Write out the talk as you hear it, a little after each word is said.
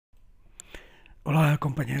Hola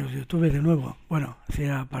compañeros de YouTube de nuevo. Bueno,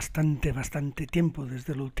 hacía bastante tiempo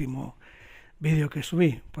desde el último vídeo que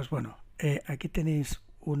subí. Pues bueno, aquí tenéis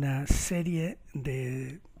una serie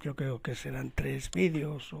de, yo creo que serán 3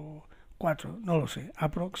 vídeos o 4, no lo sé,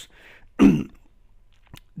 aprox,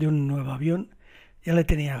 de un nuevo avión. Ya le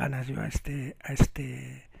tenía ganas yo a este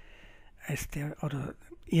oro.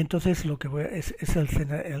 Y entonces lo que voy es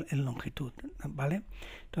el longitud, ¿vale?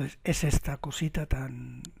 Entonces es esta cosita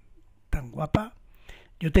tan guapa.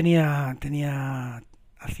 Yo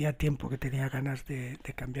hacía tiempo que tenía ganas de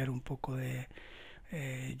cambiar un poco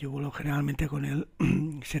yo vuelo generalmente con el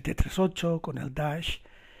 738, con el Dash,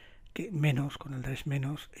 con el Dash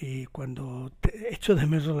menos, y cuando echo de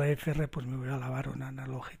menos la FR, pues me voy a lavar una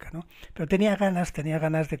analógica, ¿no? Pero tenía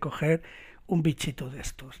ganas de coger un bichito de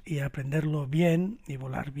estos y aprenderlo bien y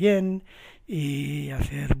volar bien y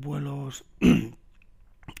hacer vuelos,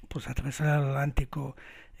 pues atravesar el Atlántico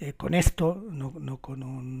con esto, no con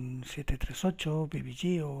un 738,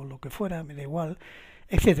 BBG o lo que fuera, me da igual,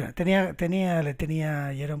 etcétera.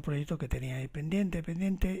 Y era un proyecto que tenía ahí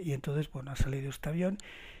pendiente, y entonces, bueno, ha salido este avión,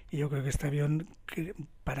 y yo creo que este avión, que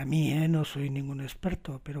para mí, no soy ningún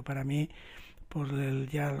experto, pero para mí, por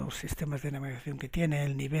ya los sistemas de navegación que tiene,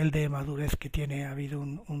 el nivel de madurez que tiene, ha habido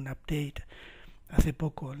un update hace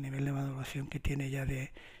poco, el nivel de maduración que tiene ya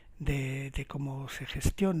de cómo se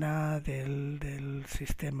gestiona, del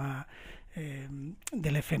sistema,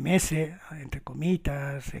 del FMS, entre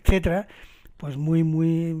comitas, etcétera, pues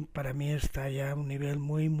para mí está ya a un nivel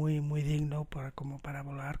muy digno como para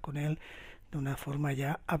volar con él de una forma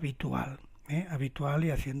ya habitual. Habitual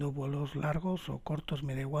y haciendo vuelos largos o cortos,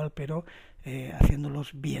 me da igual, pero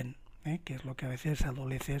haciéndolos bien. Que es lo que a veces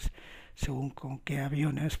adoleces según con qué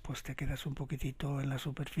aviones, pues te quedas un poquitito en la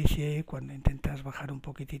superficie y cuando intentas bajar un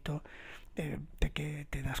poquitito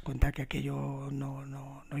te das cuenta que aquello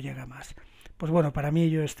no llega más. Pues bueno, para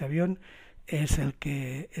mí este avión es el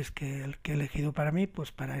que he elegido para mí,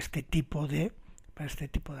 pues para este tipo de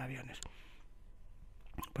aviones.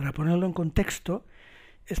 Para ponerlo en contexto,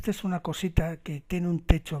 esta es una cosita que tiene un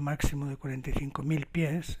techo máximo de 45.000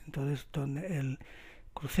 pies, entonces donde el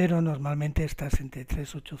crucero normalmente estás entre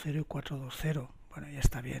 380 y 420. Bueno, ya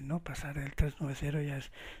está bien, ¿no? Pasar el 390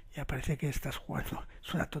 ya parece que estás jugando.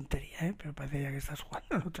 Es una tontería, pero parece ya que estás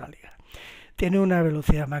jugando en otra liga. Tiene una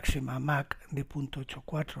velocidad máxima Mach de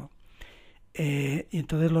 0.84. Y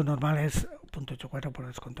entonces lo normal es 0.84, por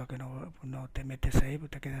descontado que no te metes ahí,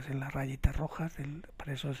 te quedas en las rayitas rojas,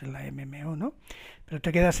 para eso es la MMO, ¿no? Pero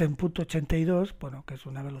te quedas en 0.82, bueno, que es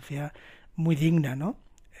una velocidad muy digna, ¿no?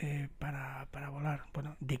 Para volar,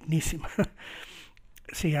 bueno, dignísima.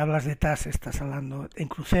 Si hablas de TAS, estás hablando en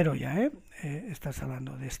crucero ya, estás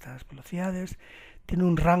hablando de estas velocidades. Tiene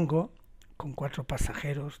un rango con 4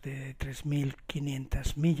 pasajeros de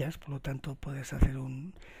 3.500 millas, por lo tanto puedes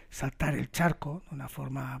saltar el charco de una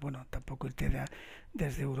forma, bueno, tampoco irte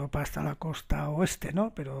desde Europa hasta la costa oeste,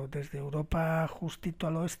 ¿no? Pero desde Europa justito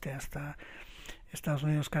al oeste hasta Estados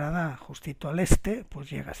Unidos, Canadá, justito al este, pues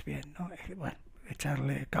llegas bien, ¿no? Bueno,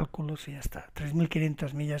 echarle cálculos y ya está.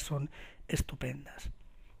 3.500 millas son estupendas.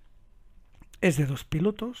 Es de 2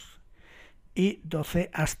 pilotos y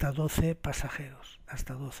hasta 12 pasajeros.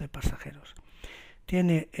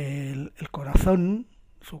 Tiene el corazón,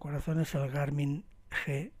 su corazón es el Garmin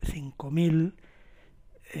G5000,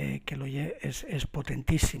 que es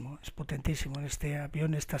potentísimo, En este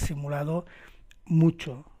avión está simulado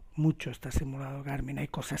mucho está simulado Garmin. Hay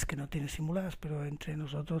cosas que no tiene simuladas, pero entre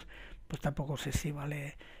nosotros pues tampoco sé si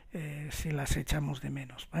vale, si las echamos de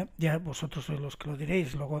menos, ¿eh? Ya vosotros sois los que lo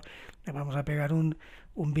diréis. Luego le vamos a pegar un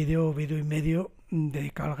vídeo y medio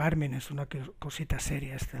dedicado al Garmin. Es una cosita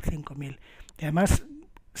seria, el 5000. Y además,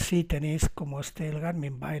 si tenéis, como el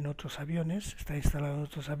Garmin va en otros aviones, está instalado en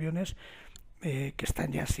otros aviones que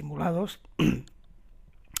están ya simulados,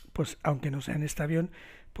 pues aunque no sea en este avión,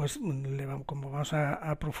 pues como vamos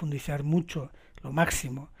a profundizar mucho, lo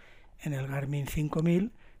máximo, en el Garmin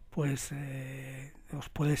 5000, pues os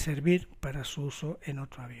puede servir para su uso en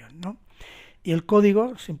otro avión, ¿no? Y el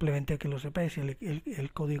código, simplemente que lo sepáis,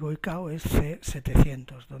 el código ICAO es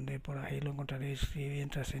C700, donde por ahí lo encontraréis si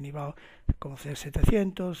entras en IBAO como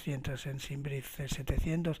C700, si entras en Simbrief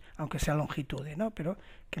C700, aunque sea longitude, ¿no? Pero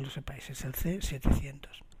que lo sepáis, es el C700.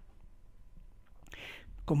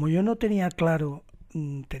 Como yo no tenía claro,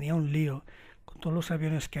 tenía un lío con todos los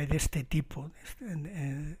aviones que hay de este tipo,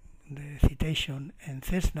 de Citation en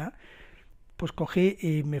Cessna, pues cogí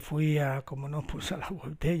y me fui como no, pues a la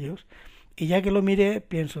web de ellos. Y ya que lo miré,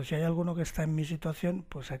 pienso, si hay alguno que está en mi situación,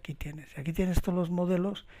 pues aquí tienes. Aquí tienes todos los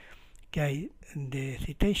modelos que hay de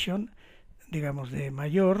Citation, digamos de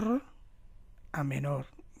mayor a menor,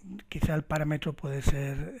 quizá el parámetro puede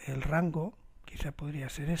ser el rango, quizá podría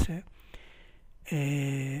ser ese.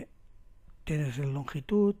 Tienes el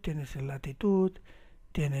longitud, tienes el latitud,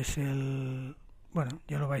 tienes el... Bueno,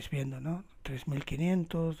 ya lo vais viendo, ¿no?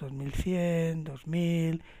 3500, 2100,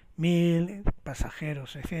 2000, 1000,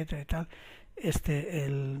 pasajeros, etcétera y tal.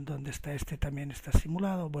 Donde está este también está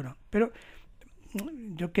simulado. Bueno, pero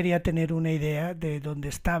yo quería tener una idea de dónde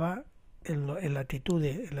estaba el latitud,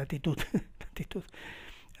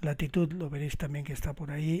 latitud lo veréis también que está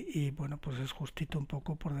por ahí, y bueno, pues es justito un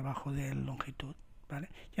poco por debajo del longitud, ¿vale?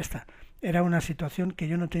 Ya está. Era una situación que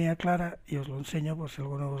yo no tenía clara y os lo enseño por si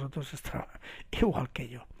alguno de vosotros estaba igual que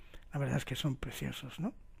yo. La verdad es que son preciosos,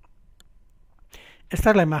 ¿no?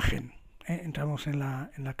 Esta es la imagen. Entramos en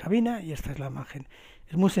la cabina y esta es la imagen.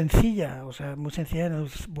 Es muy sencilla, o sea, muy sencilla en el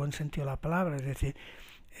buen sentido de la palabra, es decir,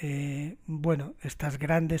 bueno, estas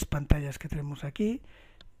grandes pantallas que tenemos aquí,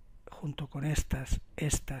 junto con estas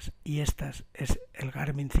y estas, es el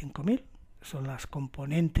Garmin 5000, son las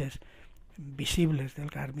componentes visibles del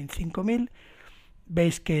Garmin 5000.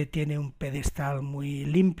 Veis que tiene un pedestal muy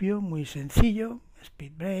limpio, muy sencillo,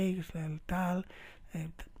 speed brakes, tal,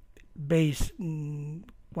 veis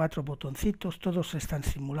 4 botoncitos, todos están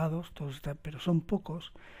simulados, todos están, pero son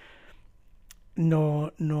pocos.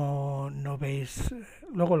 No veis,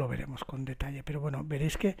 luego lo veremos con detalle, pero bueno,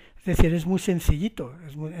 veréis que, es decir, es muy sencillito,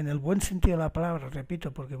 en el buen sentido de la palabra,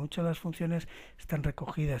 repito, porque muchas de las funciones están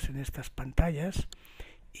recogidas en estas pantallas.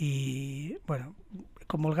 Y bueno,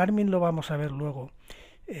 como el Garmin lo vamos a ver luego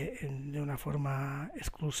de una forma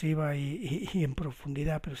exclusiva y en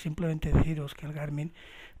profundidad, pero simplemente deciros que el Garmin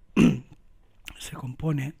se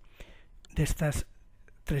compone de estas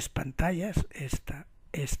 3 pantallas, esta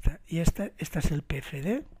y esta es el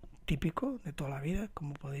PFD típico de toda la vida,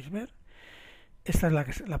 como podéis ver. Esta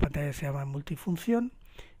es la pantalla que se llama multifunción,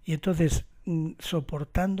 y entonces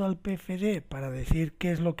soportando al PFD para decir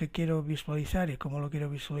qué es lo que quiero visualizar y cómo lo quiero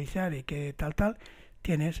visualizar y qué tal,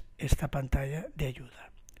 tienes esta pantalla de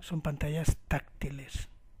ayuda. Son pantallas táctiles,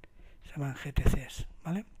 se llaman GTCs,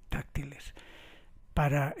 ¿vale? Táctiles.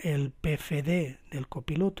 Para el PFD del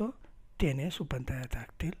copiloto tiene su pantalla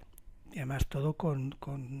táctil, y además todo con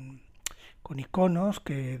iconos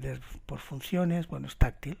que por funciones, bueno, es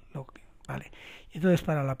táctil, vale. Entonces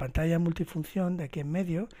para la pantalla multifunción de aquí en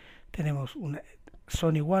medio tenemos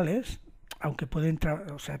son iguales, aunque pueden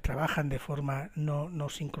trabajan de forma no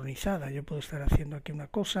sincronizada. Yo puedo estar haciendo aquí una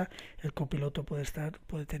cosa, el copiloto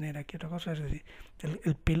puede tener aquí otra cosa, es decir,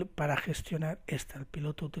 para gestionar el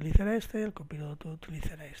piloto utilizará esta y el copiloto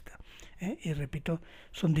utilizará esta, y repito,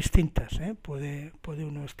 son distintas, puede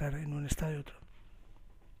uno estar en un estado y otro.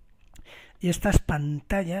 Y estas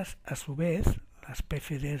pantallas, a su vez, las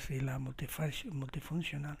PFDs y la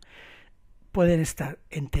multifuncional, pueden estar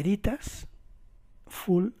enteritas,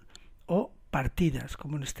 full, o partidas,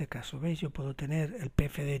 como en este caso. ¿Veis? Yo puedo tener el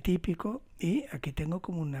PFD típico y aquí tengo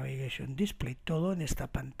como un Navigation Display, todo en esta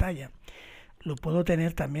pantalla. Lo puedo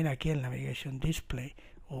tener también aquí en Navigation Display,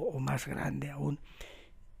 o más grande aún.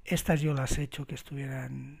 Estas yo las he hecho que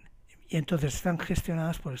estuvieran, y entonces están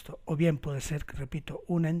gestionadas por esto. O bien puede ser, repito,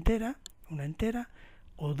 una entera,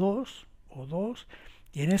 o dos,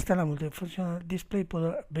 y en esta, la multifunction display,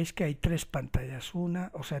 veis que hay 3 pantallas,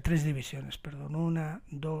 3 divisiones, perdón, 1,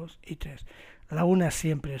 2 y 3. La 1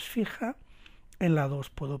 siempre es fija, en la 2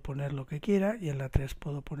 puedo poner lo que quiera y en la 3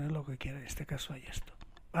 puedo poner lo que quiera. En este caso hay esto,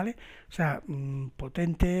 ¿vale? O sea,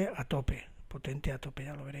 potente a tope,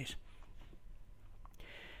 ya lo veréis.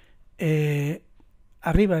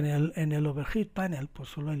 Arriba en el overhead panel, pues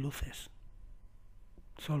solo hay luces,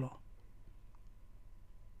 solo.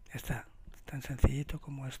 Ya está. Tan sencillito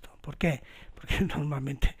como esto. ¿Por qué? Porque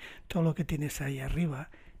normalmente todo lo que tienes ahí arriba,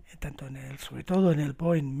 tanto sobre todo en el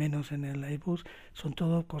Boeing, menos en el Airbus, son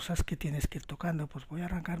todo cosas que tienes que ir tocando. Pues voy a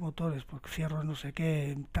arrancar motores, porque cierro no sé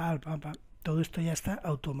qué, tal, todo esto ya está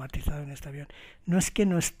automatizado en este avión. No es que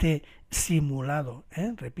no esté simulado,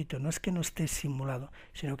 repito, no es que no esté simulado,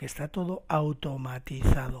 sino que está todo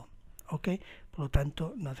automatizado, ¿ok? Por lo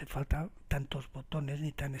tanto, no hace falta tantos botones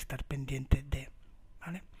ni tan estar pendiente de,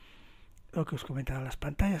 ¿vale? Lo que os comentaba, las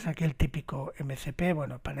pantallas, aquí el típico MCP,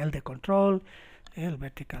 bueno, panel de control, el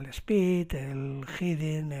vertical speed, el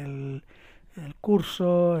hidden, el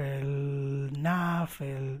curso, el nav,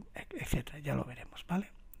 etcétera, ya lo veremos, ¿vale?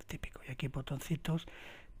 Típico. Y aquí botoncitos,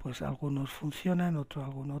 pues algunos funcionan,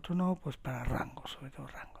 algún otro no, pues para rango, sobre todo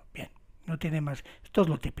rango. Bien, no tiene más, esto es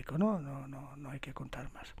lo típico, ¿no? No hay que contar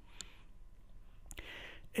más.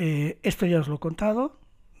 Esto ya os lo he contado.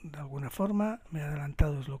 De alguna forma, me he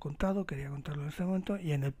adelantado, os lo he contado, quería contarlo en este momento.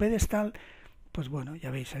 Y en el pedestal pues bueno,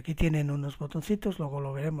 ya veis, aquí tienen unos botoncitos, luego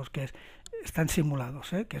lo veremos que están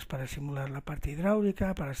simulados, que es para simular la parte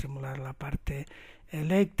hidráulica, para simular la parte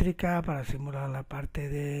eléctrica, para simular la parte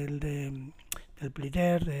del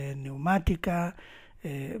plider, de neumática,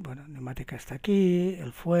 bueno, neumática está aquí,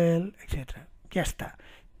 el fuel, etcétera. Ya está,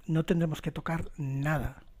 no tendremos que tocar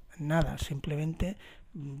nada, simplemente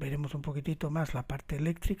veremos un poquitito más la parte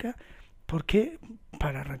eléctrica, porque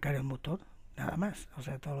para arrancar el motor, nada más, o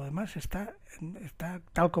sea, todo lo demás está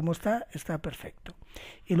tal como está perfecto.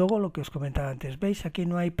 Y luego lo que os comentaba antes, veis, aquí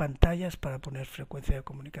no hay pantallas para poner frecuencia de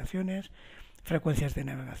comunicaciones, frecuencias de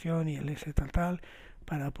navegación y el S tal,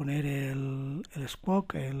 para poner el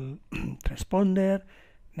squawk, el transponder,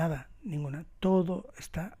 nada, ninguna, todo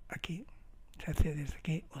está aquí, se hace desde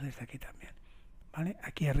aquí o desde aquí también. ¿Vale?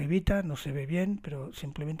 Aquí arribita no se ve bien, pero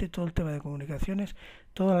simplemente todo el tema de comunicaciones,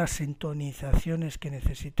 todas las sintonizaciones que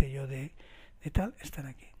necesite yo de tal, están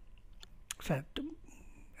aquí. O sea,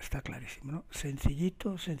 está clarísimo, ¿no?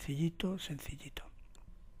 Sencillito, sencillito, sencillito.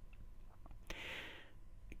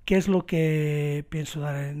 ¿Qué es lo que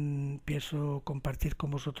pienso compartir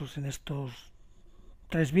con vosotros en estos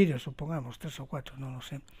 3 vídeos, supongamos, 3 o 4, no lo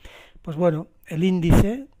sé? Pues bueno, el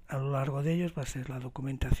índice a lo largo de ellos va a ser la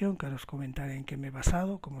documentación, que ahora os comentaré en qué me he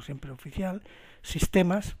basado, como siempre oficial,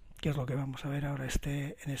 sistemas, que es lo que vamos a ver ahora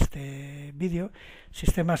en este vídeo.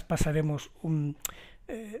 Sistemas pasaremos un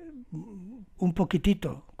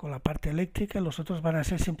poquitito con la parte eléctrica, los otros van a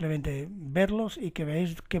ser simplemente verlos y que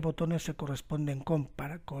veáis qué botones se corresponden con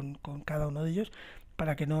cada uno de ellos,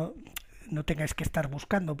 para que no tengáis que estar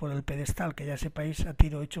buscando por el pedestal, que ya sepáis a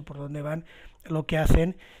tiro hecho por dónde van, lo que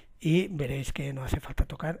hacen, y veréis que no hace falta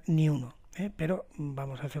tocar ni uno, pero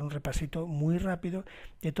vamos a hacer un repasito muy rápido.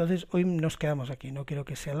 Y entonces hoy nos quedamos aquí, no quiero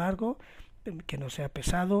que sea largo, que no sea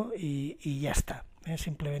pesado, y ya está.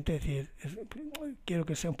 Simplemente decir, quiero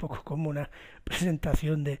que sea un poco como una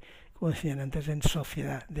presentación de, como decían antes, en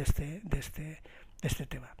sociedad de este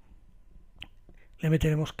tema. Le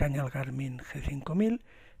meteremos caña al Garmin G5000,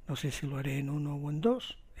 no sé si lo haré en 1 o en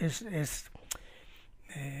 2, es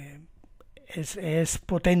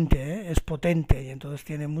potente, es potente, y entonces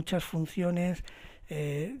tiene muchas funciones,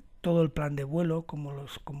 todo el plan de vuelo,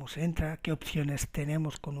 cómo se entra, qué opciones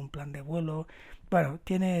tenemos con un plan de vuelo. Bueno,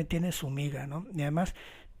 tiene su miga, ¿no? Y además,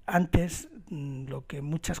 antes lo que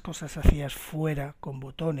muchas cosas hacías fuera con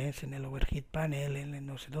botones, en el overhead panel, en el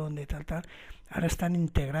no sé dónde, tal, ahora están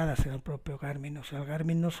integradas en el propio Garmin. O sea, el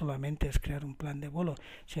Garmin no solamente es crear un plan de vuelo,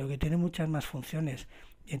 sino que tiene muchas más funciones.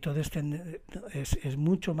 Y entonces es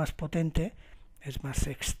mucho más potente, es más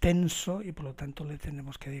extenso, y por lo tanto le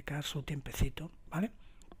tenemos que dedicar su tiempecito, ¿vale?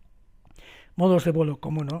 Modos de vuelo,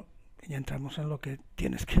 cómo no, ya entramos en lo que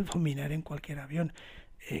tienes que dominar en cualquier avión.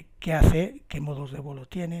 ¿Qué hace? ¿Qué modos de vuelo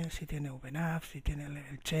tiene? Si tiene VNAV, si tiene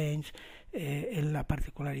el change, en la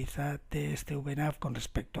particularidad de este VNAV con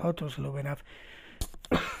respecto a otros. El VNAV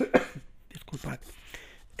disculpad,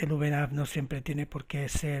 el VNAV no siempre tiene por qué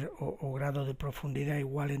ser o grado de profundidad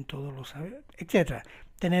igual en todos los aviones, etcétera.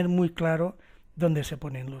 Tener muy claro dónde se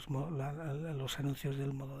ponen los anuncios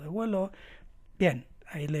del modo de vuelo. Bien,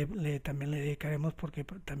 ahí también le dedicaremos, porque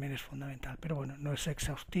también es fundamental, pero bueno, no es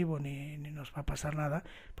exhaustivo ni nos va a pasar nada,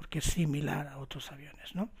 porque es similar a otros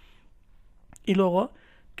aviones, ¿no? Y luego,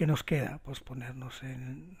 ¿qué nos queda? Pues ponernos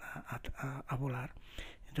a volar.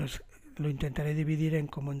 Entonces lo intentaré dividir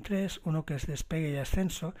como en 3, uno que es despegue y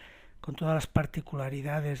ascenso, con todas las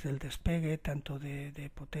particularidades del despegue, tanto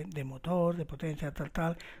de motor, de potencia,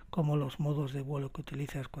 tal, como los modos de vuelo que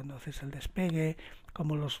utilizas cuando haces el despegue,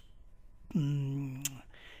 como los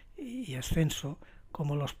y ascenso,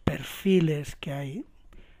 como los perfiles que hay,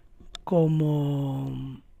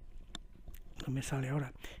 como no me sale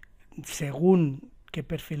ahora, según qué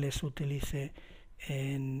perfiles utilice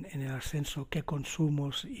en el ascenso, qué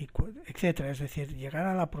consumos, etcétera. Es decir, llegar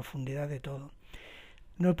a la profundidad de todo.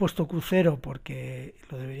 No he puesto crucero porque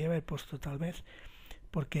lo debería haber puesto tal vez,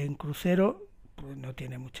 porque en crucero pues no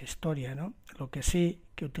tiene mucha historia, ¿no? Lo que sí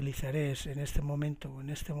que utilizaré es en este momento,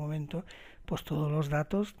 pues todos los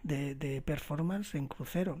datos de performance en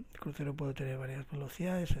crucero. El crucero puede tener varias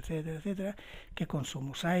velocidades, etcétera, etcétera, qué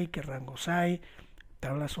consumos hay, qué rangos hay,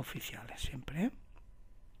 tablas oficiales siempre, ¿eh?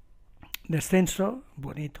 Descenso,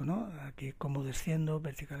 bonito, ¿no? Aquí cómo desciendo,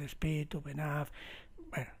 vertical speed, VNAV,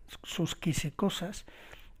 bueno, sus cosas.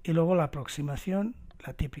 Y luego la aproximación,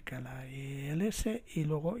 la típica, la ILS, y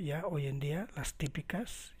luego ya hoy en día las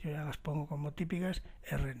típicas, yo ya las pongo como típicas,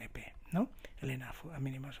 RNP, ¿no? El ENAF, a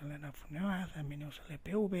mínimos el ENAF, a mínimos el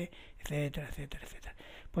EPV, etcétera, etcétera, etcétera.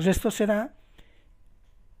 Pues esto será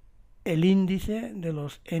el índice de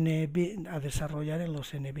los a desarrollar en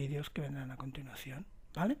los N vídeos que vendrán a continuación,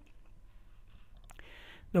 ¿vale?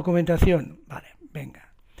 Documentación, vale,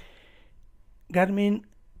 venga. Garmin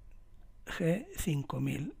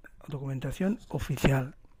G5000, documentación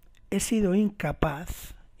oficial. He sido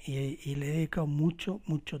incapaz y le he dedicado mucho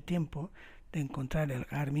tiempo de encontrar el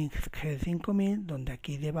Garmin G5000 donde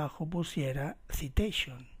aquí debajo pusiera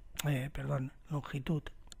Citation, longitud,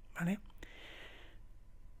 ¿vale?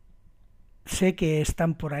 Sé que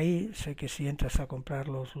están por ahí, sé que si entras a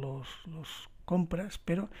comprarlos los compras,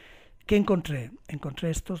 pero ¿qué encontré? Encontré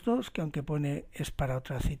estos dos que aunque pone es para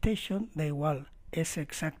otra Citation, da igual, es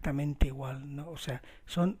exactamente igual, ¿no? O sea,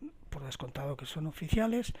 son por descontado que son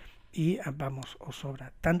oficiales y vamos, os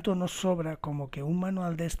sobra. Tanto nos sobra como que un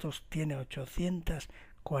manual de estos tiene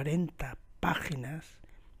 840 páginas,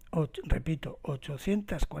 repito,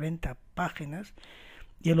 840 páginas,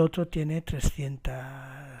 y el otro tiene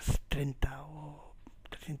 330 o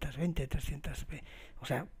 320, 320, o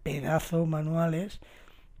sea, pedazo manuales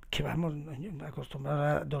que vamos,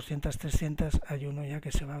 acostumbrados a 200, 300, hay uno ya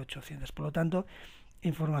que se va a 800, por lo tanto,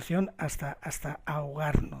 información hasta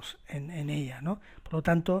ahogarnos en ella, ¿no? Por lo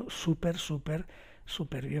tanto, súper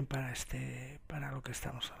bien para lo que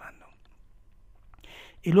estamos hablando.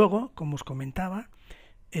 Y luego, como os comentaba,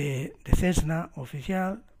 de Cessna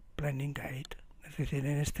oficial, Planning Guide. Es decir,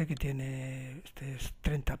 en este que tiene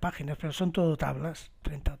 30 páginas, pero son todo tablas,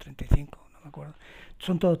 30 o 35, no me acuerdo.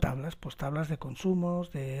 Son todo tablas, pues tablas de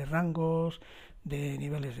consumos, de rangos, de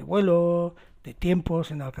niveles de vuelo, de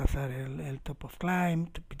tiempos en alcanzar el top of climb,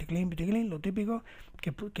 piticlin, lo típico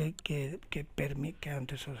que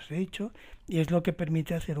antes os he dicho, y es lo que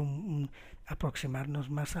permite hacer aproximarnos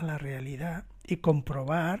más a la realidad y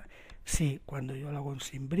comprobar si cuando yo lo hago en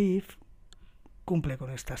SimBrief cumple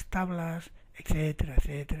con estas tablas, etcétera,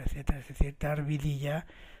 es decir, dar vidilla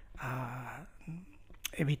a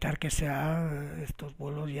evitar que sea estos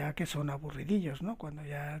vuelos ya que son aburridillos, ¿no? Cuando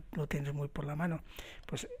ya lo tienes muy por la mano,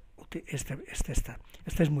 pues este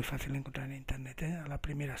es muy fácil de encontrar en internet, ¿eh? A la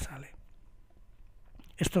primera sale.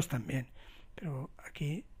 Estos también, pero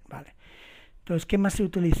aquí, vale. Entonces, ¿qué más he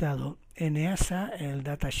utilizado? En EASA, el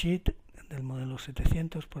datasheet del modelo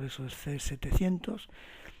 700, por eso es C700.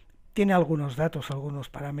 Tiene algunos datos, algunos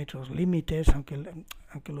parámetros límites, aunque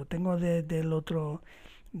lo tengo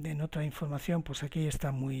en otra información, pues aquí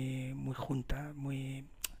está muy junta, muy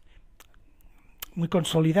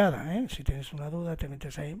consolidada, ¿eh? Si tienes una duda te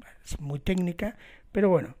metes ahí, es muy técnica, pero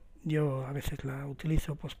bueno, yo a veces la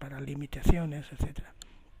utilizo pues para limitaciones, etcétera.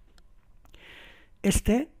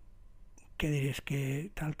 Que diréis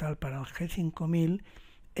que tal para el G5000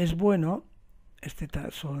 es bueno,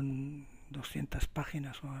 son 200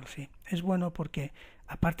 páginas o algo así. Es bueno porque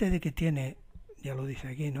aparte de que tiene, ya lo dice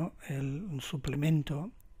aquí, ¿no? Un suplemento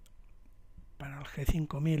para el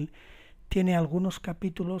G5000, tiene algunos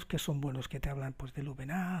capítulos que son buenos, que te hablan pues del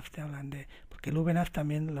VNAV, te hablan de, porque el VNAV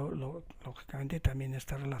también lógicamente también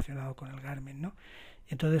está relacionado con el Garmin, ¿no?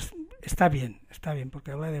 Y entonces está bien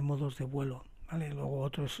porque habla de modos de vuelo, ¿vale? Luego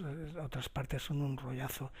otras partes son un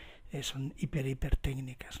rollazo, son hiper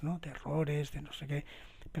técnicas, ¿no? De errores, de no sé qué,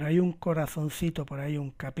 pero hay un corazoncito por ahí,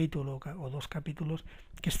 un capítulo o dos capítulos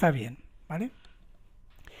que está bien, ¿vale?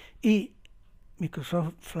 Y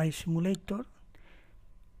Microsoft Flight Simulator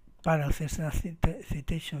para el Cessna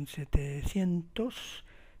Citation 700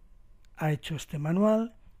 ha hecho este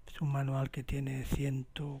manual. Es un manual que tiene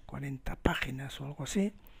 140 páginas o algo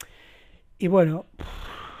así, y bueno,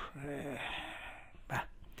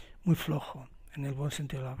 muy flojo en el buen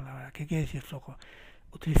sentido de la palabra. ¿Qué quiere decir flojo?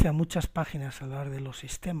 Utiliza muchas páginas al hablar de los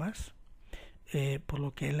sistemas, por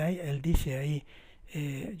lo que él dice ahí,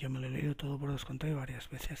 yo me lo he leído todo por descontado varias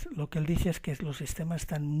veces, lo que él dice es que los sistemas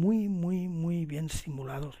están muy bien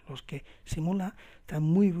simulados, los que simula están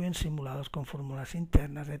muy bien simulados con fórmulas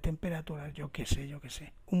internas de temperaturas, yo qué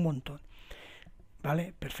sé, un montón.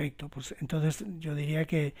 Vale, perfecto, pues entonces yo diría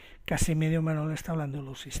que casi medio manual está hablando de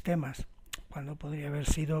los sistemas, cuando podría haber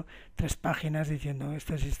sido 3 páginas diciendo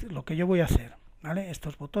esto es lo que yo voy a hacer, ¿vale?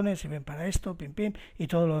 Estos botones sirven para esto, pim, y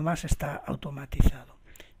todo lo demás está automatizado.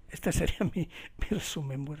 Este sería mi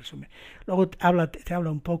resumen, buen resumen. Luego te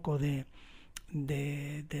habla un poco de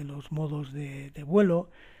los modos de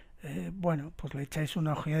vuelo. Bueno, pues le echáis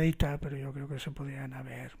una ojeadita, pero yo creo que se podrían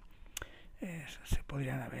haber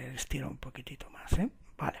estirado un poquitito más, ¿eh?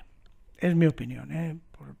 Vale, es mi opinión,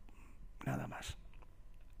 por nada más.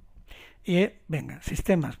 Y venga,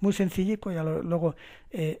 sistemas, muy sencillico, ya luego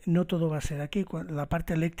no todo va a ser aquí, la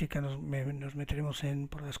parte eléctrica nos meteremos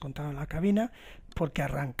por descontado en la cabina, porque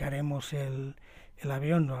arrancaremos el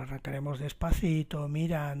avión, lo arrancaremos despacito,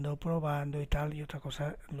 mirando, probando y tal, y otra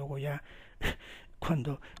cosa, luego ya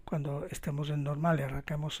cuando estemos en normal y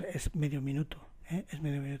arrancamos es medio minuto, Es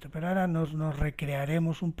medio minuto. Pero ahora nos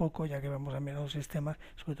recrearemos un poco, ya que vamos a ver los sistemas,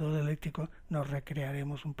 sobre todo el eléctrico, nos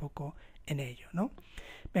recrearemos un poco en ello, ¿no?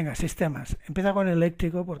 Venga, sistemas. Empieza con el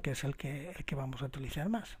eléctrico porque es el que vamos a utilizar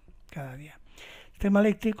más cada día. El sistema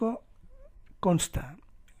eléctrico consta,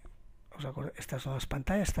 estas son las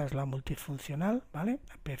pantallas, esta es la multifuncional, ¿vale?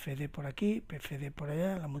 PFD por aquí, PFD por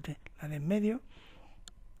allá, la de en medio.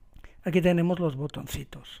 Aquí tenemos los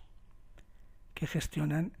botoncitos que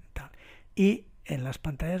gestionan tal. Y en las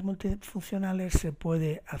pantallas multifuncionales se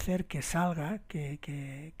puede hacer que salga,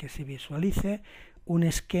 que se visualice un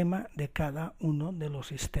esquema de cada uno de los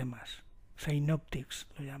sistemas. Synoptics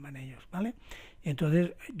lo llaman ellos, ¿vale?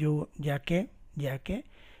 Entonces yo ya que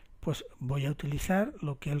pues voy a utilizar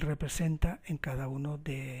lo que él representa en cada uno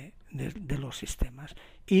de los sistemas.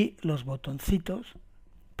 Y los botoncitos,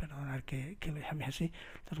 perdonad que lo llame así,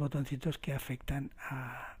 los botoncitos que afectan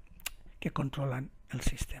que controlan el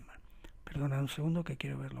sistema. Perdonad un segundo que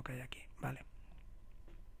quiero ver lo que hay aquí, ¿vale?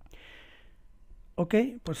 Ok,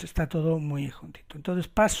 pues está todo muy juntito. Entonces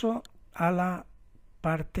paso a la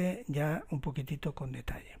parte ya un poquitito con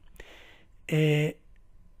detalle.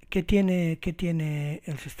 ¿Qué tiene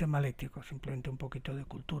el sistema eléctrico? Simplemente un poquito de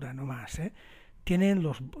cultura, no más, ¿eh? Tienen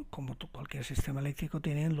como cualquier sistema eléctrico,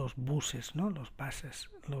 tienen los buses, ¿no? Los bases.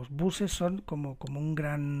 Los buses son como un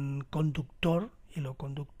gran conductor, hilo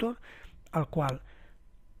conductor, al cual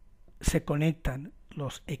se conectan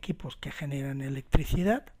los equipos que generan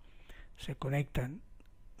electricidad, se conectan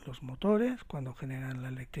los motores cuando generan la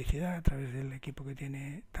electricidad a través del equipo que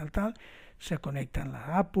tiene tal, se conectan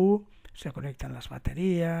la APU, se conectan las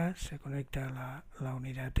baterías, se conecta la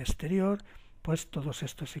unidad exterior, pues todos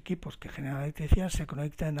estos equipos que generan electricidad se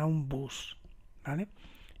conectan a un bus, ¿vale?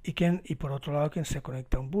 Y por otro lado, ¿quién se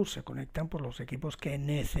conecta a un bus? Se conectan por los equipos que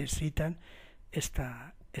necesitan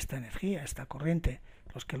esta energía, esta corriente.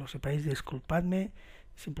 Los que lo sepáis, disculpadme,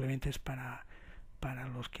 simplemente es para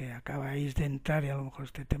los que acabáis de entrar y a lo mejor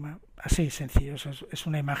este tema así sencillo, es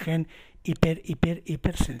una imagen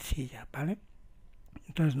hiper sencilla, ¿vale?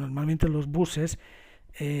 Entonces normalmente los buses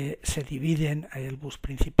se dividen, hay el bus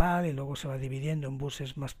principal y luego se va dividiendo en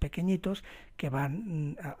buses más pequeñitos que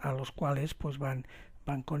van a los cuales pues van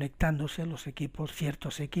conectándose los equipos,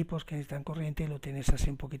 ciertos equipos que necesitan corriente, y lo tienes así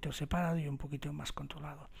un poquito separado y un poquito más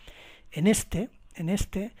controlado. En este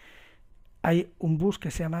hay un bus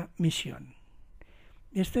que se llama Mission.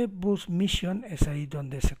 Y este bus Mission es ahí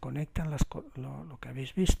donde se conectan lo que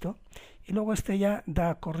habéis visto, y luego ya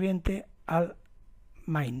da corriente al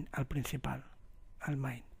main, al principal, al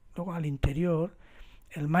main. Luego al interior,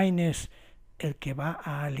 el main es el que va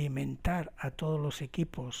a alimentar a todos los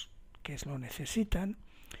equipos que lo necesitan,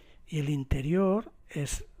 y el interior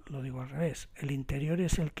es, lo digo al revés, el interior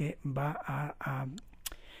es el que va a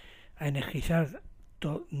energizar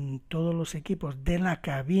todos los equipos de la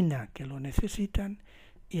cabina que lo necesitan,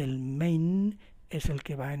 y el main es el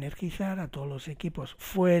que va a energizar a todos los equipos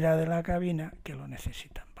fuera de la cabina que lo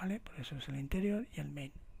necesitan, ¿vale? Por eso es el interior y el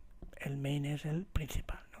main. El main es el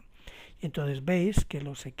principal, ¿no? Y entonces veis que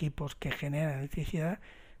los equipos que generan electricidad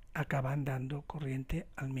acaban dando corriente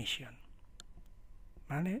al Mission,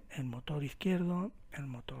 ¿vale? El motor izquierdo, el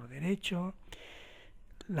motor derecho,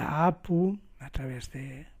 la APU a través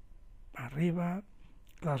de arriba,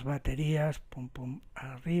 las baterías, pum pum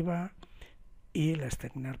arriba, y la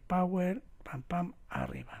external power, pam pam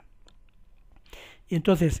arriba. Y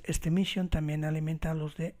entonces este Mission también alimenta a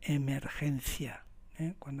los de emergencia,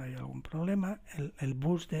 ¿eh? Cuando hay algún problema,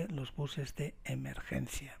 los buses de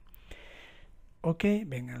emergencia. Ok,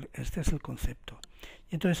 venga, este es el concepto.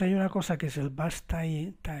 Y entonces hay una cosa que es el bus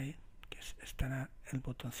tie, que estará el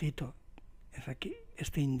botoncito, es aquí,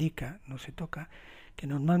 este indica, no se toca, que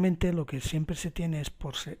normalmente lo que siempre se tiene es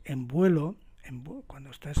en vuelo,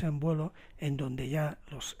 cuando estás en vuelo, en donde ya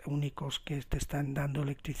los únicos que te están dando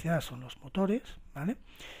electricidad son los motores, ¿vale?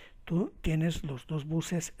 Tú tienes los dos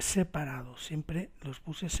buses separados, siempre los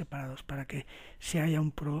buses separados, para que si hay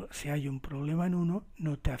un problema en uno,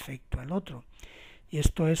 no te afecta al otro. Y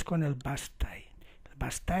esto es con el bus tie. El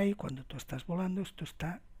bus tie, cuando tú estás volando, esto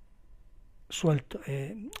está suelto,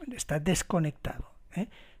 está desconectado, ¿eh?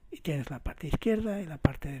 Y tienes la parte izquierda y la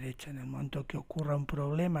parte derecha. En el momento que ocurra un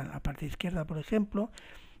problema en la parte izquierda, por ejemplo,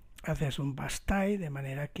 haces un bus tie, de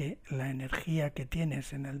manera que la energía que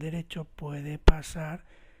tienes en el derecho puede pasar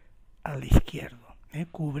al izquierdo,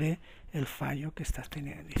 cubre el fallo que estás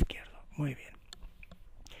teniendo en el izquierdo. Muy bien.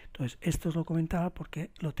 Entonces, esto os lo comentaba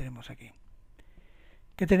porque lo tenemos aquí.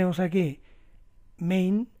 ¿Qué tenemos aquí?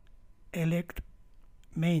 Main, elect,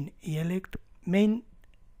 main y elect. Main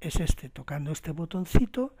es tocando este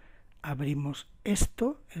botoncito, abrimos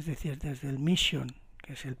esto, es decir, desde el Mission, que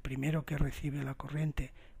que es el primero que recibe la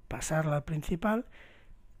corriente, pasarla al principal.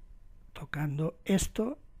 Tocando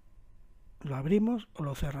esto, lo abrimos o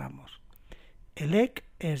lo cerramos. El EC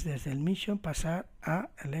es desde el mission pasar a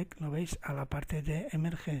el EC, ¿lo veis? A la parte de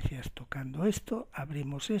emergencias. Tocando esto,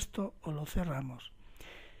 abrimos esto o lo cerramos.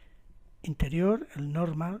 Interior, el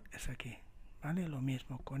normal es aquí, ¿vale? Lo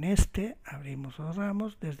mismo. Con este abrimos o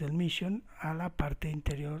cerramos desde el mission a la parte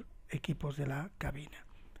interior, equipos de la cabina.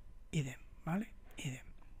 Idem, ¿vale? Idem.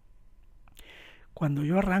 Cuando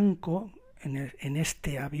yo arranco en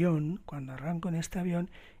este avión,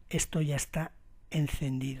 esto ya está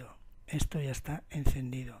encendido. Esto ya está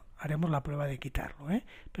encendido. Haremos la prueba de quitarlo,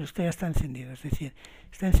 pero esto ya está encendido. Es decir,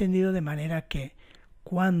 está encendido de manera que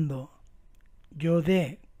cuando yo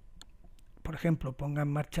por ejemplo, ponga en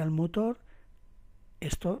marcha el motor,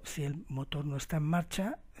 esto, si el motor no está en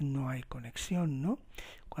marcha, no hay conexión, ¿no?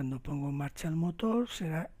 Cuando pongo en marcha el motor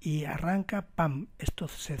y arranca, ¡pam!, esto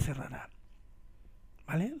se cerrará.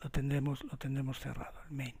 ¿Vale? Lo tendremos cerrado,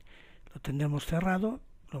 el main. Lo tendremos cerrado,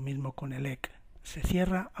 lo mismo con el EC. Se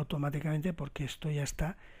cierra automáticamente porque esto ya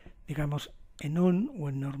está, digamos, en on o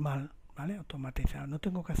en normal, ¿vale? Automatizado. No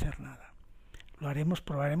tengo que hacer nada.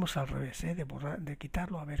 Probaremos al revés, de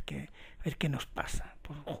quitarlo, a ver qué nos pasa,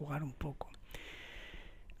 por jugar un poco.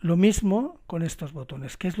 Lo mismo con estos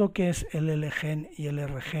botones. ¿Qué es lo que es el LGen y el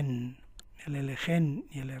RGen? El LGen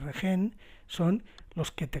y el RGen son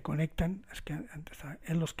los que te conectan,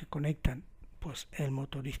 los que conectan pues el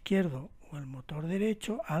motor izquierdo o el motor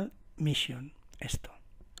derecho al mission. Esto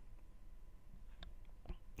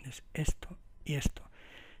es esto y esto.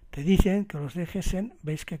 Te dicen que los dejes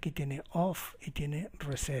veis que aquí tiene off y tiene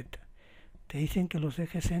reset. Te dicen que los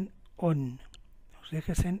dejes en on.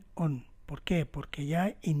 ¿Por qué? Porque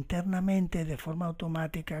ya internamente, de forma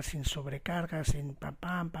automática, sin sobrecarga, sin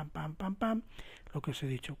pam, lo que os he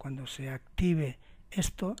dicho, cuando se active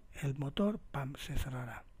esto, el motor, pam, se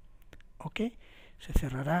cerrará. ¿Ok? Se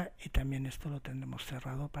cerrará y también esto lo tendremos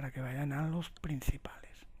cerrado para que vayan a los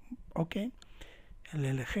principales. ¿Ok?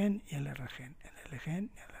 El LGen y el RGen. El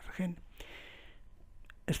LGen y el RGen.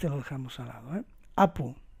 Este lo dejamos al lado,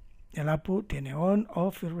 APU. El APU tiene on,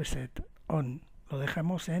 off y reset. On. Lo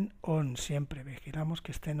dejamos en on siempre. Vigilamos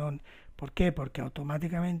que esté en on. ¿Por qué? Porque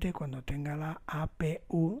automáticamente cuando tenga la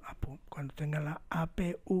APU,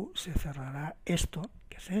 se cerrará esto,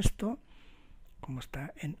 que es esto. Como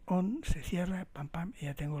está en on, se cierra, pam, pam, y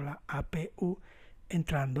ya tengo la APU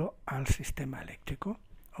entrando al sistema eléctrico.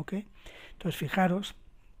 ¿Ok? Entonces fijaros,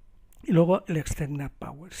 y luego el external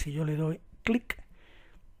power. Si yo le doy clic,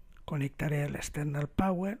 conectaré el external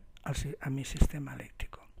power a mi sistema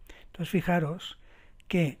eléctrico. Entonces fijaros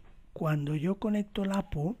que cuando yo conecto la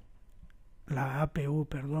APU,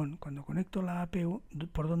 cuando conecto la APU,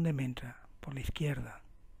 ¿por dónde me entra? Por la izquierda.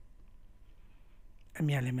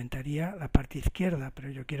 Me alimentaría la parte izquierda, pero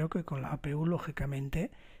yo quiero que con la APU,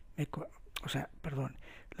 lógicamente,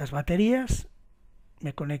 las baterías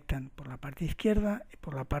me conectan por la parte izquierda y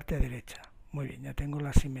por la parte derecha. Muy bien, ya tengo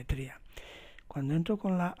la simetría. Cuando entro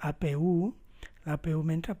con la APU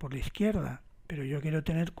me entra por la izquierda, pero yo quiero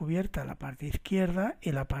tener cubierta la parte izquierda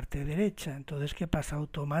y la parte derecha. Entonces, ¿qué pasa?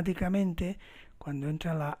 Automáticamente, cuando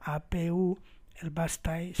entra la APU, el bus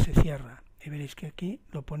tie se cierra. Y veréis que aquí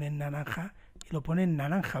lo pone en naranja, y lo pone en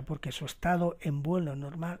naranja porque su estado en vuelo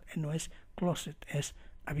normal no es closed, es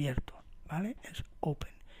abierto, ¿vale? Es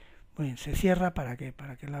open. Muy bien, se cierra ¿para qué?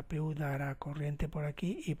 Para que la APU dará corriente por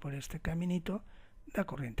aquí y por este caminito da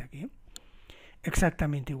corriente aquí.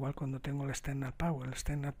 Exactamente igual cuando tengo el external power. El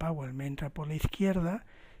external power me entra por la izquierda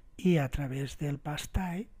y a través del bus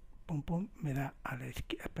tie, me da a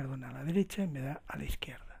la derecha y me da a la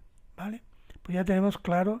izquierda, ¿vale? Pues ya tenemos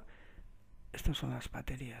claro, estas son las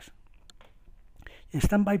baterías. El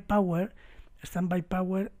standby power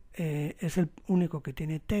es el único que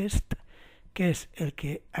tiene test, que es el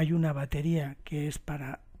que hay una batería que es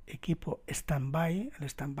para equipo standby. El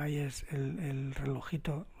standby es el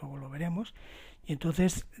relojito, luego lo veremos, y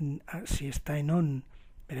entonces si está en on,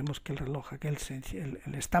 veremos que el reloj aquel,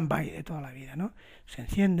 el standby de toda la vida, ¿no?, se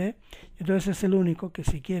enciende. Entonces es el único que,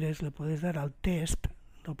 si quieres, le puedes dar al test,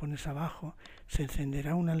 lo pones abajo, se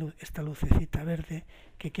encenderá esta lucecita verde,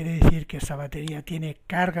 que quiere decir que esa batería tiene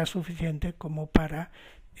carga suficiente como para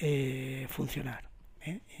funcionar,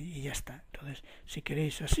 y ya está. Entonces, si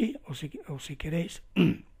queréis así, o si queréis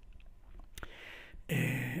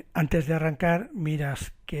antes de arrancar,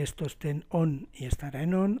 miras que esto esté en on y estará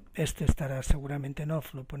en on, este estará seguramente en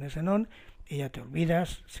off, lo pones en on y ya te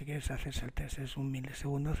olvidas. Si quieres haces el test, es 1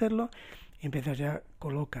 milisegundo hacerlo, y empiezas, ya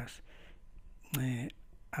colocas,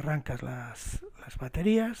 arrancas las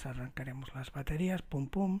baterías, arrancaremos las baterías,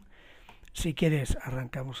 pum, Si quieres,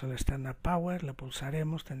 arrancamos el external power, le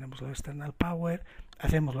pulsaremos, tendremos el external power,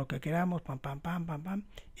 hacemos lo que queramos, pam, pam, pam, pam, pam,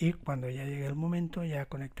 y cuando ya llegue el momento ya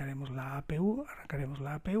conectaremos la APU, arrancaremos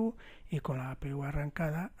la APU y con la APU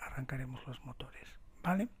arrancada arrancaremos los motores,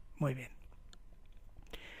 ¿vale? Muy bien.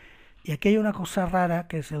 Y aquí hay una cosa rara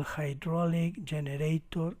que es el Hydraulic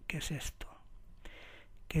Generator, que es esto,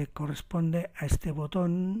 que corresponde a este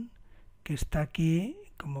botón que está aquí,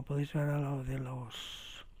 como podéis ver al lado de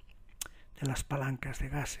las palancas de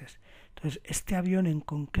gases. Entonces, este avión en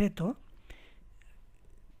concreto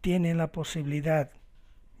tiene la posibilidad,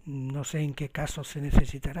 no sé en qué caso se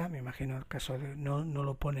necesitará, me imagino el caso de, no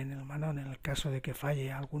lo pone en el manual, en el caso de que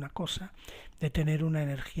falle alguna cosa, de tener una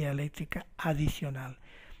energía eléctrica adicional.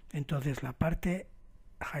 Entonces, la parte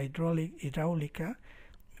hidráulica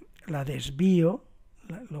la desvío,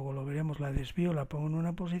 luego lo veremos, la desvío, la pongo en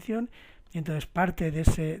una posición, y entonces parte de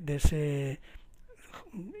ese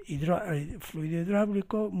fluido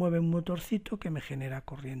hidráulico mueve un motorcito que me genera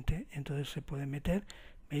corriente, entonces se puede meter,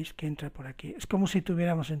 veis que entra por aquí. Es como si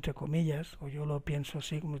tuviéramos, entre comillas, o yo lo pienso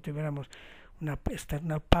así, como si tuviéramos una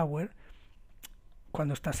external power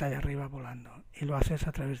cuando estás allá arriba volando, y lo haces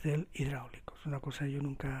a través del hidráulico. Es una cosa que yo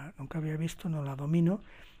nunca había visto, no la domino.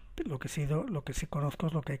 Lo que sí conozco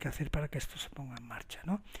es lo que hay que hacer para que esto se ponga en marcha,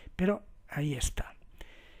 ¿no? Pero ahí está.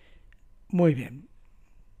 Muy bien.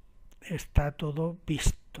 Está todo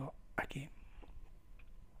visto aquí.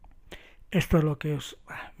 Esto es lo que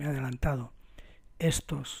me he adelantado.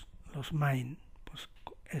 Estos, los mine, pues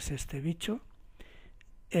es este bicho.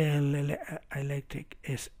 El electric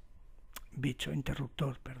es bicho,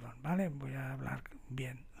 interruptor, perdón, ¿vale? Voy a hablar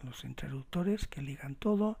bien. Los interruptores que ligan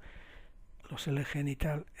todo. Los eje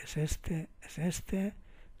genital es este,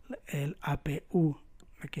 el APU,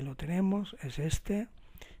 aquí lo tenemos, es este,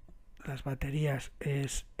 las baterías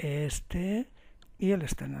es este y el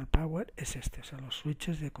external power es este, son los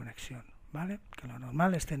switches de conexión, ¿vale? Que lo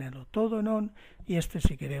normal es tenerlo todo en on y este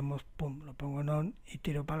si queremos, pum, lo pongo en on y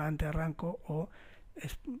tiro para adelante, arranco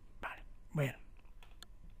vale, bueno.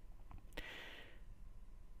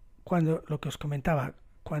 Lo que os comentaba,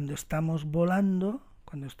 cuando estamos volando,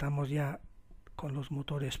 cuando estamos ya con los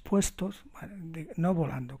motores puestos, no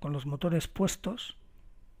volando, con los motores puestos,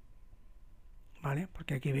 ¿vale?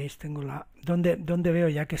 Porque aquí veis, tengo ¿dónde veo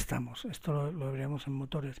ya que estamos? Esto lo veremos en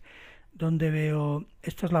motores. ¿Dónde veo?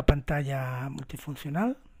 Esto es la pantalla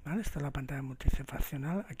multifuncional, ¿vale? Esta es la pantalla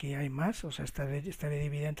multifuncional, aquí hay más, o sea, está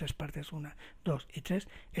dividida en tres partes, 1, 2 y 3.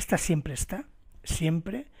 Esta siempre está,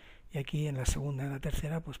 siempre, y aquí en la segunda y en la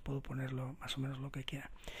tercera, pues puedo ponerlo más o menos lo que quiera.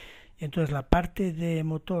 Y entonces la parte de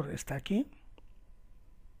motor está aquí,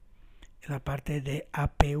 la parte de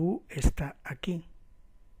APU está aquí,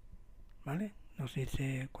 ¿vale? Nos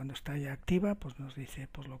dice, cuando está ya activa, pues nos dice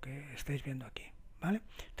pues lo que estáis viendo aquí, ¿vale?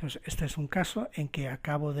 Entonces, este es un caso en que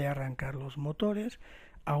acabo de arrancar los motores,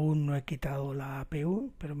 aún no he quitado la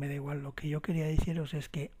APU, pero me da igual. Lo que yo quería deciros es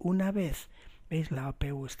que una vez, ¿veis? La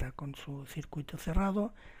APU está con su circuito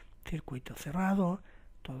cerrado,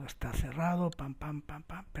 todo está cerrado, pam, pam, pam,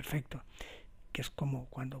 pam, perfecto. Que es como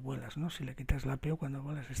cuando vuelas, ¿no? Si le quitas la APU, cuando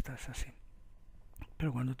vuelas estás así.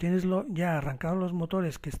 Pero cuando tienes ya arrancados los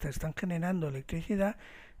motores que están generando electricidad,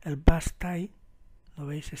 el bus tie, ¿lo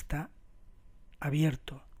veis? Está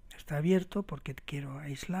abierto. Está abierto porque quiero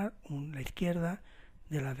aislar la izquierda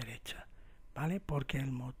de la derecha, ¿vale? Porque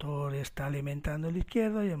el motor está alimentando el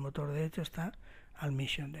izquierdo y el motor derecho está al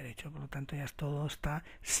mission derecho. Por lo tanto, ya todo está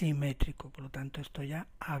simétrico. Por lo tanto, esto ya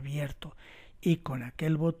abierto. Y con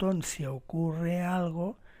aquel botón, si ocurre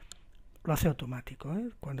algo, lo hace automático,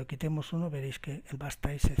 ¿eh? Cuando quitemos uno veréis que el bus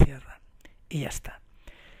tie se cierra y ya está.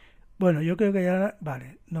 Bueno, yo creo que ya,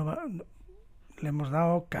 vale, le hemos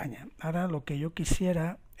dado caña. Ahora lo que yo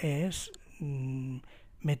quisiera es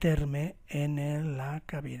meterme en la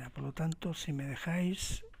cabina. Por lo tanto, si me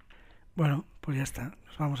dejáis, bueno, pues ya está.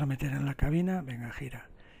 Nos vamos a meter en la cabina. Venga, gira.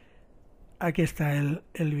 Aquí está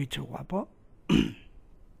el bicho guapo.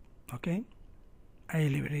 Ok. Hay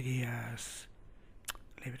librerías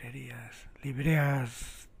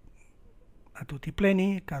a tutti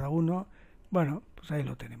pleni, cada uno. Bueno, pues ahí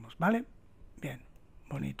lo tenemos, ¿vale? Bien,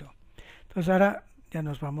 bonito. Entonces ahora ya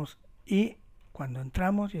nos vamos y cuando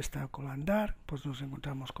entramos y está con andar, pues nos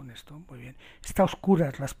encontramos con esto. Muy bien. Está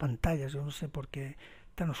oscuras las pantallas, yo no sé por qué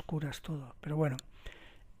tan oscuras todo, pero bueno.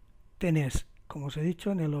 Tenéis, como os he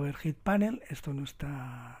dicho, en el overhead panel, esto no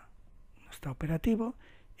está operativo,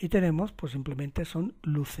 y tenemos, pues simplemente son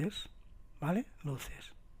luces, ¿vale?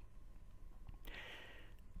 Luces.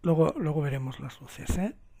 Luego veremos las luces,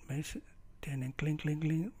 ¿eh? ¿Veis? Tienen clink, clink,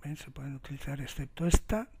 clink, ¿veis? Se pueden utilizar excepto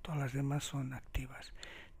esta, todas las demás son activas.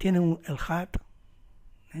 Tienen el HUD,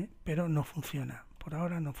 pero no funciona. Por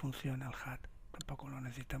ahora no funciona el HUD, tampoco lo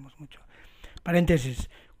necesitamos mucho. Paréntesis,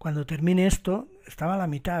 cuando termine esto, estaba a la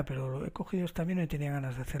mitad, pero lo he cogido también y tenía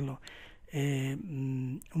ganas de hacerlo.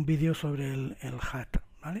 Un vídeo sobre el HUD,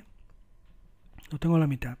 ¿vale? Lo tengo a la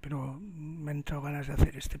mitad, pero me han entrado ganas de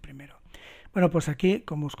hacer este primero. Bueno, pues aquí,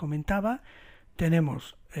 como os comentaba,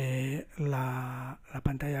 tenemos la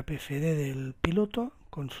pantalla PFD del piloto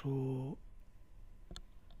con su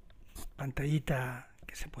pantallita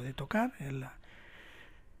que se puede tocar, la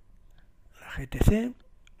GTC,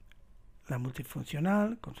 la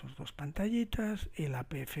multifuncional con sus dos pantallitas y la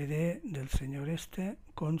PFD del señor este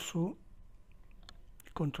con su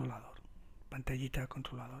controlador, pantallita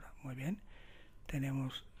controladora. Muy bien,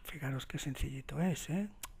 tenemos, fijaros qué sencillito es,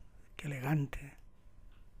 qué elegante.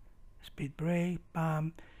 Speed brake,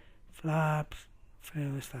 pump, flaps,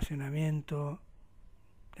 freno de estacionamiento.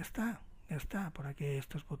 Ya está, por aquí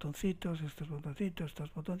estos botoncitos,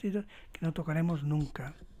 que no tocaremos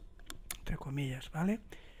nunca, entre comillas, ¿vale?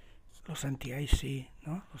 Los anti-IC,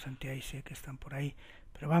 ¿no? Los anti-IC que están por ahí,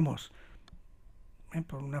 pero vamos,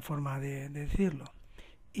 por una forma de decirlo.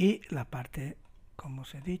 Y la parte, como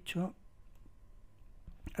os he dicho,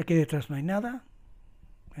 aquí detrás no hay nada,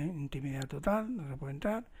 intimidad total, no se puede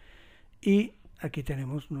entrar. Y aquí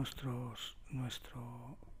tenemos nuestros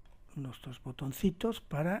botoncitos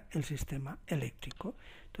para el sistema eléctrico.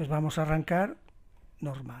 Entonces vamos a arrancar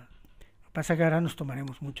normal. Lo que pasa es que ahora nos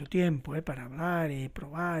tomaremos mucho tiempo para hablar y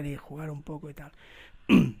probar y jugar un poco y tal.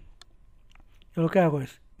 Yo lo que hago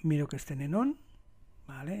es, miro que estén en on,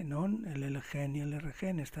 ¿vale? En on, el LGN y el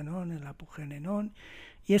RGN están en on, el APUGN en on.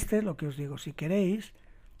 Y este, lo que os digo, si queréis,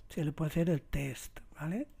 se le puede hacer el test,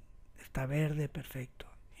 ¿vale? Está verde, perfecto.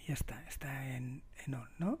 Ya está en on,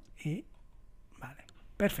 ¿no? Y vale,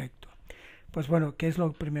 perfecto. Pues bueno, ¿qué es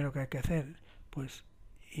lo primero que hay que hacer? Pues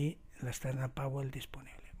y la external power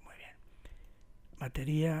disponible. Muy bien.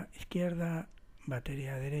 Batería izquierda,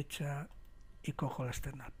 batería derecha y cojo la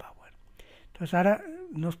external power. Entonces ahora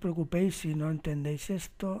no os preocupéis si no entendéis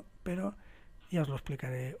esto, pero ya os lo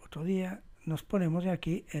explicaré otro día. Nos ponemos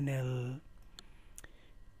aquí en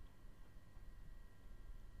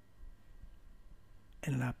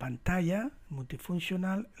la pantalla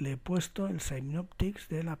multifuncional le he puesto el synoptics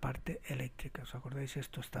de la parte eléctrica. ¿Os acordáis?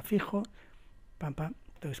 Esto está fijo. Pam, pam.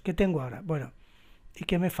 Entonces, ¿qué tengo ahora? Bueno, ¿y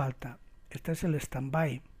qué me falta? Este es el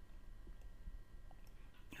standby.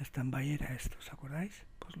 El standby era esto, ¿os acordáis?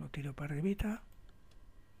 Pues lo tiro para arribita.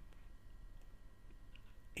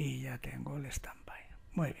 Y ya tengo el standby.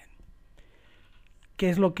 Muy bien. ¿Qué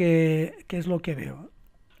es lo que veo?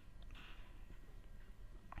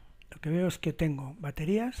 Lo que veo es que tengo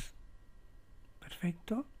baterías,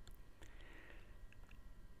 perfecto.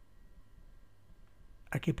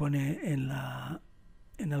 Aquí pone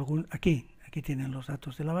aquí tienen los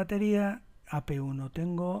datos de la batería, AP1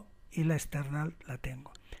 tengo y la external la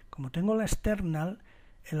tengo. Como tengo la external,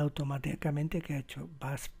 él automáticamente que ha hecho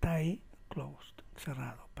va stay closed,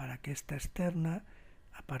 cerrado, para que esta externa,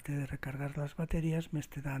 aparte de recargar las baterías, me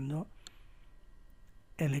esté dando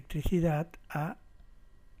electricidad a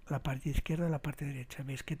la parte izquierda y la parte derecha.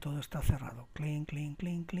 Veis que todo está cerrado. Clean, clean,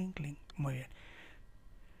 clean, clean, clean. Muy bien.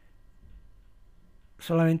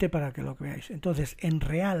 Solamente para que lo veáis. Entonces, en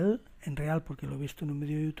real, porque lo he visto en un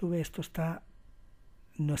vídeo de YouTube, esto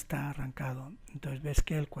no está arrancado. Entonces, ves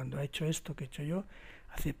que él cuando ha hecho esto que he hecho yo,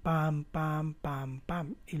 hace pam, pam, pam,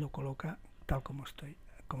 pam y lo coloca tal como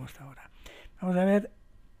está ahora. Vamos a ver.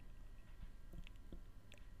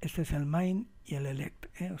 Este es el main y el elect.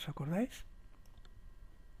 ¿Os acordáis?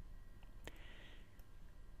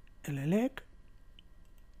 El elect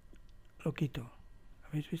lo quito.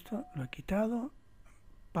 ¿Habéis visto? Lo he quitado.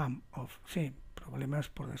 Pam, off. Sí, problemas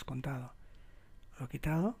por descontado. Lo he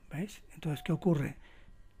quitado, ¿veis? Entonces, ¿qué ocurre?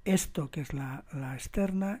 Esto que es la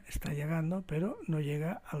externa está llegando, pero no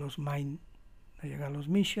llega a los main. No llega a los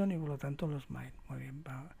mission y por lo tanto los main. Muy bien,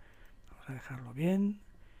 vamos a dejarlo bien.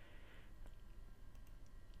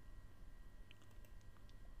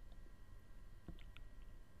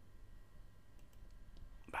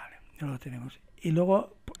 Vale, ya lo tenemos. Y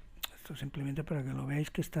luego, esto simplemente para que lo veáis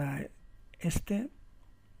que está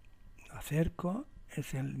lo acerco,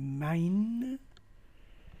 es el main,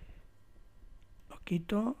 lo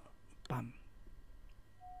quito, pam.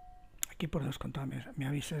 Aquí por descontado me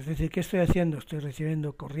avisa. Es decir, ¿qué estoy haciendo? Estoy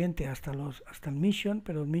recibiendo corriente hasta el mission,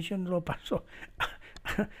 pero el mission lo paso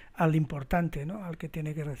al importante, ¿no? Al que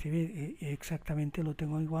tiene que recibir. Y exactamente lo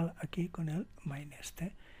tengo igual aquí con el main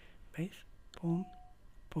este. ¿Veis? Pum,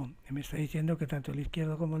 pum. Y me está diciendo que tanto el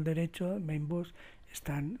izquierdo como el derecho, main bus,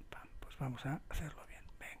 están, pam. Pues vamos a hacerlo bien.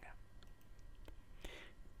 Venga.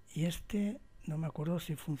 Y este no me acuerdo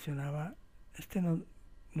si funcionaba, este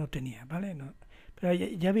no tenía, ¿vale? No, pero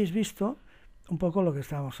ya habéis visto un poco lo que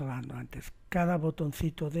estábamos hablando antes. Cada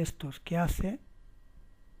botoncito de estos que hace,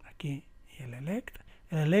 aquí, y el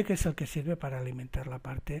elect es el que sirve para alimentar la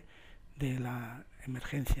parte de la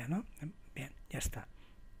emergencia, ¿no? Bien, ya está.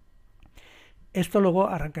 Esto luego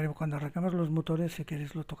arrancaremos, cuando arrancamos los motores, si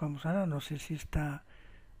queréis lo tocamos ahora, no sé si está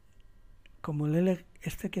como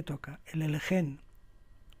este que toca, el LGen,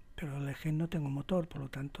 pero el LGen no tengo motor, por lo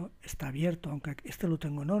tanto está abierto, aunque este lo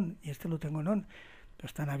tengo en on y este lo tengo en on, pero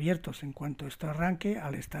están abiertos. En cuanto esto arranque,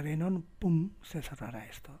 al estar en on, pum, se cerrará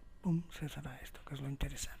esto, pum, se cerrará esto, que es lo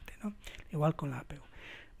interesante, ¿no? Igual con la APU.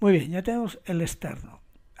 Muy bien, ya tenemos el externo,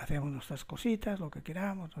 hacemos nuestras cositas, lo que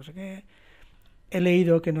queramos, no sé qué. He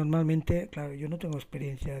leído que normalmente, claro, yo no tengo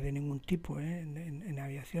experiencia de ningún tipo en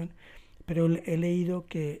aviación, pero he leído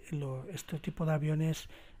que este tipo de aviones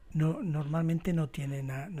normalmente no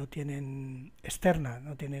tienen externa,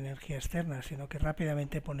 no tienen energía externa, sino que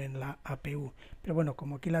rápidamente ponen la APU. Pero bueno,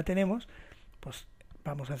 como aquí la tenemos, pues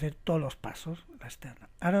vamos a hacer todos los pasos, la externa.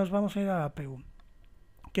 Ahora nos vamos a ir a la APU.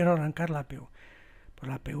 Quiero arrancar la APU. Pues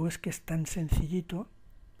la APU es que es tan sencillito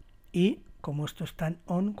y como esto está en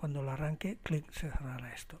on, cuando lo arranque, clic, se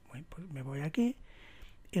cerrará esto. Bueno, pues me voy aquí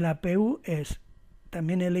y la APU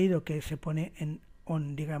también he leído que se pone en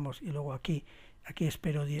on, digamos, y luego aquí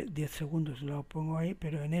espero 10 segundos y lo pongo ahí,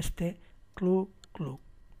 pero en este, cluc,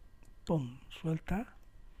 pum, suelta,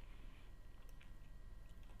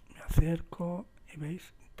 me acerco y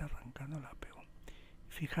veis, está arrancando la APU.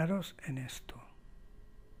 Fijaros en esto.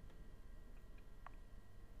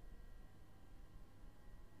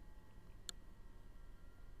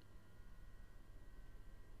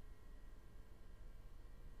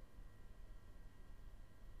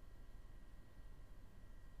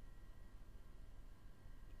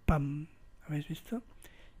 ¡Pam! ¿Habéis visto?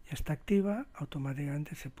 Ya está activa,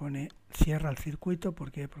 automáticamente se pone, cierra el circuito,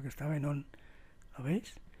 ¿por qué? Porque estaba en on, ¿lo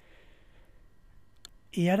veis?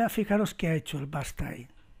 Y ahora fijaros qué ha hecho el Bastay.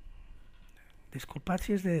 Disculpad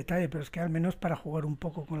si es de detalle, pero es que al menos para jugar un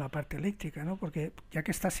poco con la parte eléctrica, ¿no? Porque ya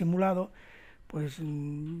que está simulado, pues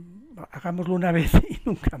hagámoslo una vez y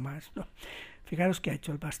nunca más, ¿no? Fijaros qué ha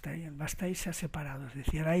hecho el Bastay. El Bastay se ha separado, es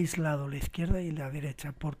decir, ha aislado la izquierda y la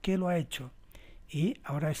derecha. ¿Por qué lo ha hecho? Y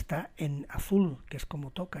ahora está en azul, que es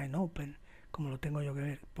como toca, en open, como lo tengo yo que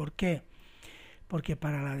ver. ¿Por qué? Porque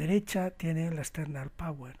para la derecha tiene la external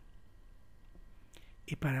power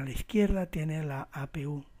y para la izquierda tiene la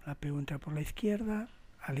APU. La APU entra por la izquierda,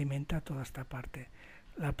 alimenta toda esta parte.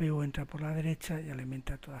 La APU entra por la derecha y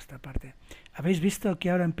alimenta toda esta parte. ¿Habéis visto que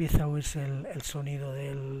ahora empieza a oírse el sonido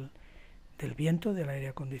del viento, del aire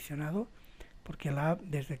acondicionado? Porque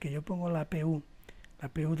desde que yo pongo la APU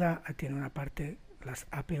tiene una parte, las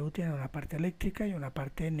APU tienen una parte eléctrica y una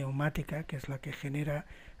parte neumática, que es la que genera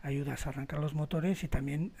ayudas a arrancar los motores y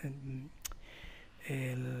también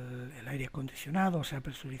el aire acondicionado, o sea,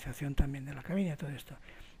 presurización también de la cabina y todo esto.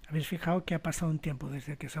 Habéis fijado que ha pasado un tiempo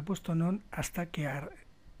desde que se ha puesto en on hasta que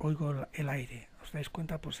oigo el aire. ¿Os dais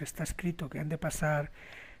cuenta? Pues está escrito que han de pasar,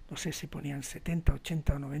 no sé si ponían 70,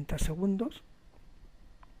 80 o 90 segundos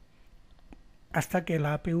hasta que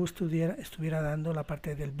la APU estuviera dando la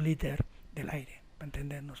parte del bleeder del aire, para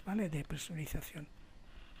entendernos, ¿vale? De presurización.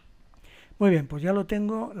 Muy bien, pues ya lo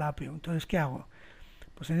tengo, la APU. Entonces, ¿qué hago?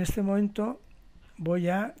 Pues en este momento voy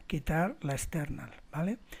a quitar la external,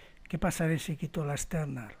 ¿vale? ¿Qué pasará si quito la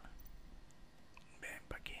external? Ven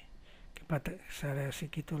para aquí. ¿Qué pasará si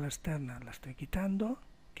quito la external? La estoy quitando.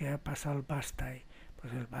 ¿Qué ha pasado al Bastay?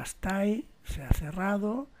 Pues el Bastay se ha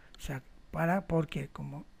cerrado, porque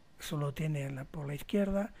como solo tiene por la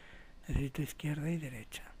izquierda, necesito izquierda y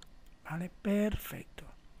derecha, ¿vale? Perfecto.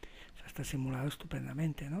 O sea, está simulado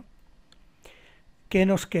estupendamente, ¿no? ¿Qué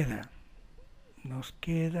nos queda? Nos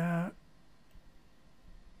queda...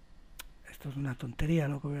 Esto es una tontería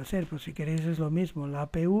lo que voy a hacer, pero si queréis es lo mismo, la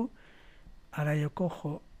APU, ahora yo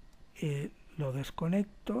cojo y lo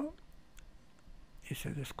desconecto y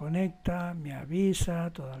se desconecta, me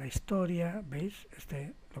avisa toda la historia, ¿veis?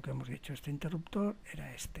 Lo que hemos dicho, este interruptor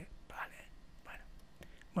era este, vale, bueno,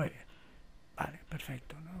 muy bien, vale,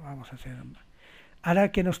 perfecto, ¿no? Vamos a hacer...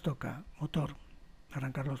 Ahora, ¿qué nos toca? Motor,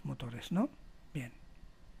 arrancar los motores, ¿no? Bien.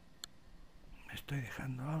 ¿Me estoy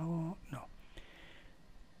dejando algo? No.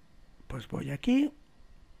 Pues voy aquí.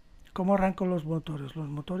 ¿Cómo arranco los motores? Los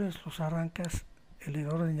motores los arrancas en el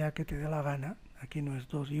orden ya que te dé la gana. Aquí no es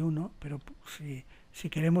 2 y 1, pero si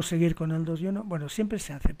queremos seguir con el 2 y 1, bueno, siempre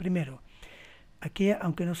se hace. Primero, aquí,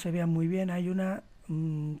 aunque no se vea muy bien, hay una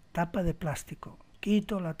tapa de plástico.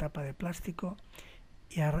 Quito la tapa de plástico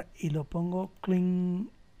y lo pongo clean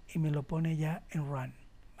y me lo pone ya en run,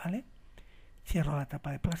 ¿vale? cierro la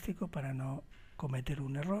tapa de plástico para no cometer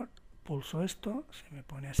un error, pulso esto, se me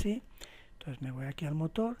pone así, entonces me voy aquí al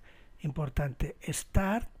motor, importante,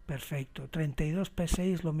 Start, perfecto, 32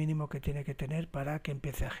 P6 lo mínimo que tiene que tener para que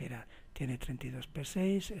empiece a girar, tiene 32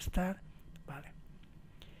 P6, Start, vale.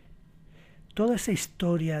 Toda esa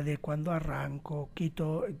historia de cuando arranco,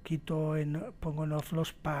 pongo en off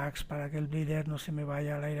los packs para que el bleeder no se me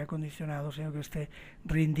vaya al aire acondicionado, sino que esté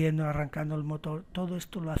rindiendo, arrancando el motor, todo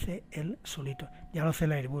esto lo hace él solito. Ya lo hace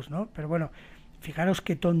el Airbus, ¿no? Pero bueno, fijaros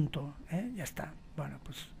qué tonto, ¿eh? Ya está. Bueno,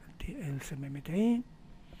 pues él se me mete ahí.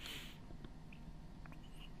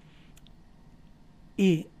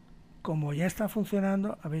 Y como ya está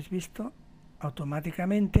funcionando, habéis visto,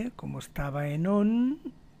 automáticamente, como estaba en on,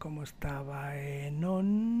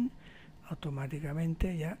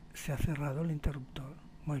 automáticamente ya se ha cerrado el interruptor.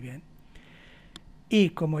 Muy bien. Y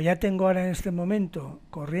como ya tengo ahora en este momento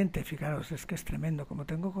corriente, fijaros, es que es tremendo, como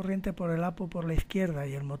tengo corriente por el APO por la izquierda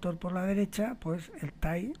y el motor por la derecha, pues el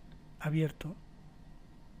TIE abierto.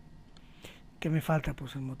 ¿Qué me falta?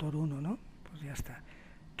 Pues el motor 1, ¿no? Pues ya está.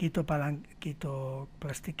 Quito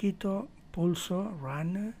plastiquito, pulso,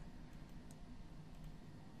 run,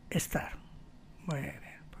 start. Muy bien.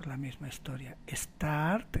 La misma historia,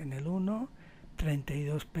 Start en el 1,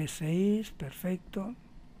 32 P6, perfecto.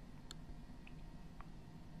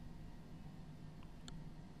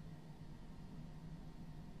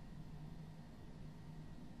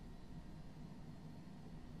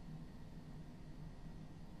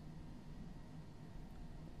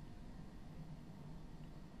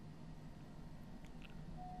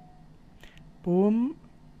 Pum,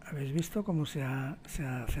 ¿habéis visto cómo se ha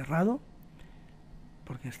cerrado?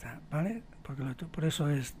 Porque está, ¿vale? Porque por eso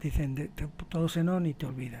dicen todos en on y te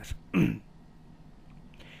olvidas.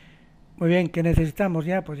 Muy bien, ¿qué necesitamos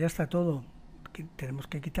ya? Pues ya está todo. Tenemos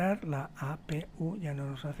que quitar la APU, ya no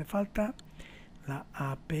nos hace falta. La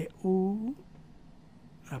APU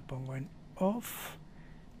la pongo en off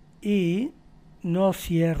y no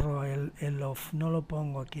cierro el off, no lo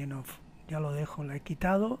pongo aquí en off. Ya lo dejo, la he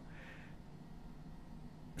quitado,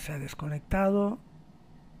 se ha desconectado.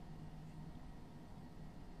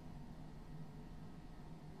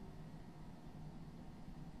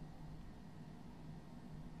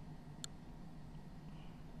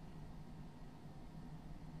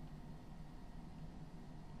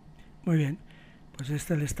 Muy bien, pues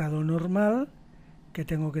este es el estado normal que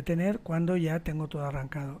tengo que tener cuando ya tengo todo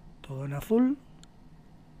arrancado. Todo en azul,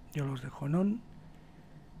 yo los dejo en on,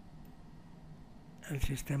 el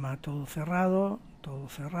sistema todo cerrado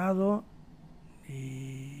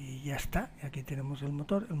y ya está. Y aquí tenemos el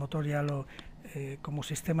motor ya como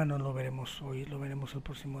sistema no lo veremos hoy, lo veremos el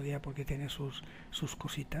próximo día porque tiene sus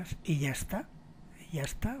cositas y ya está,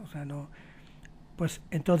 o sea, no. Pues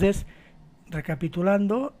entonces,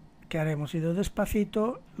 recapitulando, que haremos ido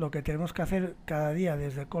despacito, lo que tenemos que hacer cada día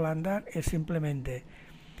desde el andar es simplemente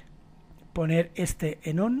poner este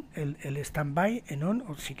en on, el standby en on,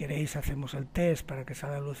 o si queréis hacemos el test para que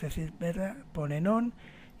salga luces verdes, pone en on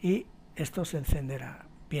y esto se encenderá.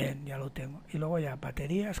 Bien, ya lo tengo. Y luego ya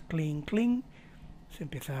baterías, clean, se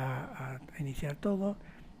empieza a iniciar todo.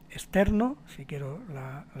 Externo, si quiero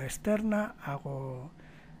la externa, hago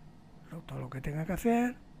todo lo que tenga que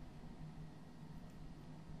hacer.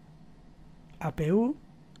 APU,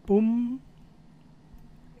 pum,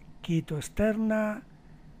 quito externa,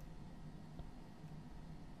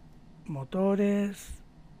 motores,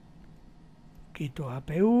 quito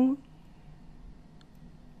APU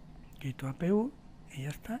y ya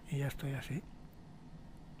está, y ya estoy así.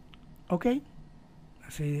 Ok,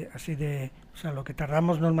 así de, o sea, lo que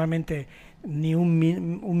tardamos normalmente ni un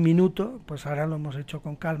minuto, pues ahora lo hemos hecho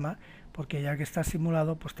con calma, porque ya que está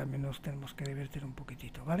simulado, pues también nos tenemos que divertir un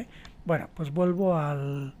poquitito, ¿vale? Bueno, pues vuelvo a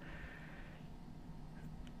la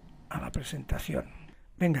presentación.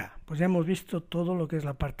 Venga, pues ya hemos visto todo lo que es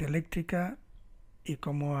la parte eléctrica y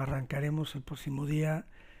cómo arrancaremos el próximo día,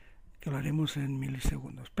 que lo haremos en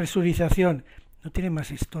milisegundos. Presurización, no tiene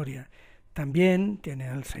más historia. También tiene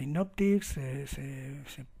el Synoptics,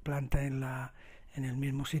 se planta en el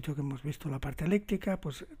mismo sitio que hemos visto la parte eléctrica.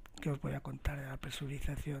 Pues, ¿qué os voy a contar de la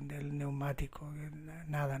presurización del neumático?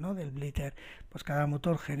 Nada, ¿no? Del blitter. Pues cada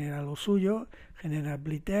motor genera lo suyo, genera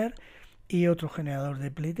blitter, y otro generador de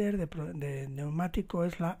blitter de neumático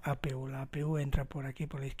es la APU. La APU entra por aquí,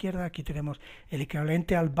 por la izquierda. Aquí tenemos el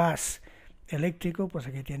equivalente al bus eléctrico, pues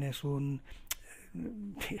aquí tienes un,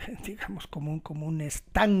 digamos, como un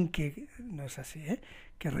estanque, no es así,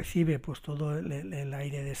 que recibe pues todo el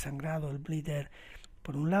aire desangrado, el blitter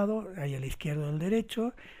por un lado, ahí el izquierdo y el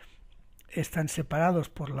derecho. están separados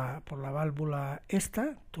por la válvula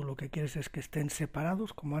esta. Tú lo que quieres es que estén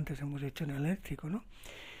separados, como antes hemos hecho en el eléctrico, ¿no?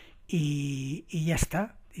 Y ya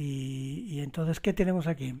está. Y entonces, ¿qué tenemos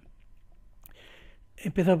aquí?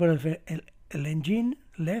 Empiezo por el engine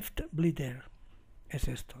left bleeder. Es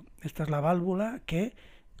esto. Esta es la válvula que,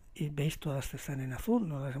 y veis, todas están en azul,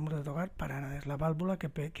 no las hemos de tocar para nada. Es la válvula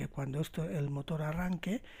que cuando el motor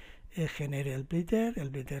arranque, genere el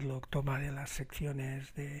bleeder lo toma de las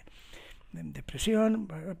secciones de presión,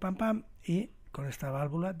 pam, pam, y con esta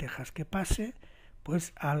válvula dejas que pase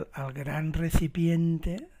pues al gran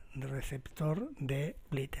recipiente, receptor de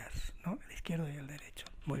bleeders, ¿no? El izquierdo y el derecho.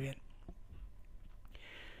 Muy bien.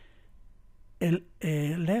 El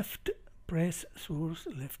left press source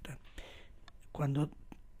left. Cuando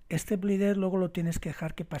este bleeder luego lo tienes que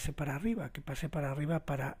dejar que pase para arriba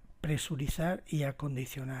para presurizar y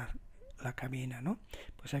acondicionar la cabina, ¿no?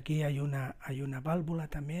 Pues aquí hay una válvula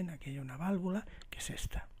también, aquí hay una válvula que es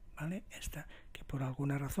esta, ¿vale? Esta, que por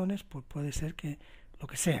algunas razones pues puede ser que lo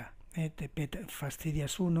que sea,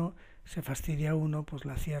 fastidias uno, se fastidia uno, pues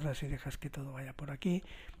la cierras y dejas que todo vaya por aquí,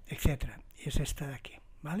 etcétera. Y es esta de aquí,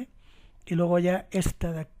 ¿vale? Y luego ya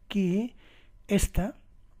esta de aquí,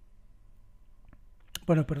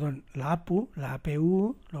 la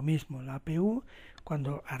APU, lo mismo, la APU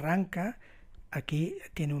cuando arranca, aquí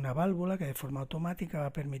tiene una válvula que de forma automática va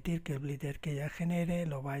a permitir que el bleeder que ya genere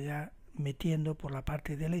lo vaya metiendo por la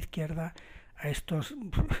parte de la izquierda a estos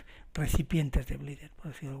recipientes de bleeder, por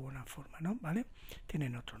decirlo de alguna forma, ¿no? ¿Vale?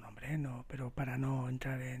 Tienen otro nombre, no, pero para no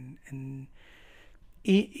entrar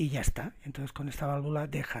y ya está. Entonces con esta válvula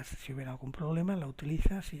dejas, si hubiera algún problema, la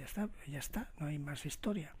utilizas y ya está, no hay más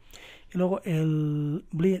historia. Y luego el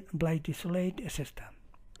Blind Isolate es esta.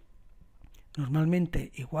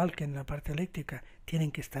 Normalmente, igual que en la parte eléctrica,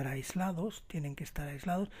 tienen que estar aislados,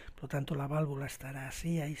 por lo tanto la válvula estará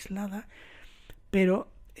así aislada,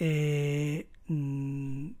 pero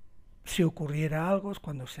si ocurriera algo es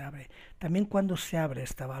cuando se abre. También cuando se abre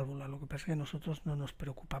esta válvula, lo que pasa es que nosotros no nos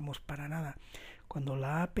preocupamos para nada. Cuando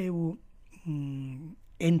la APU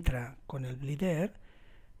entra con el bleeder,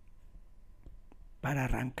 para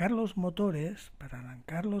arrancar los motores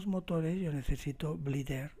yo necesito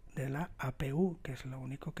bleeder de la APU, que es lo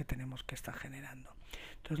único que tenemos que estar generando.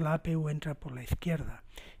 Entonces la APU entra por la izquierda.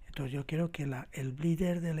 Entonces yo quiero que el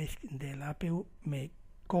bleeder de la APU me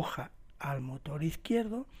coja al motor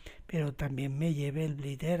izquierdo, pero también me lleve el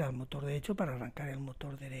bleeder al motor derecho para arrancar el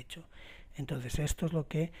motor derecho. Entonces esto es lo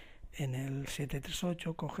que en el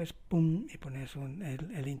 738 coges, pum, y pones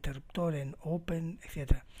el interruptor en open,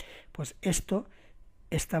 etcétera. Pues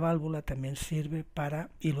esta válvula también sirve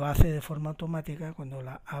y lo hace de forma automática cuando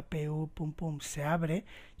la APU pum pum se abre,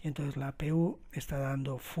 y entonces la APU está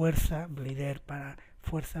dando fuerza, bleeder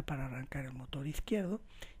fuerza para arrancar el motor izquierdo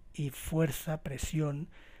y presión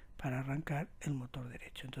para arrancar el motor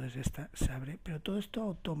derecho. Entonces esta se abre, pero todo esto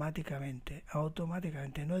automáticamente,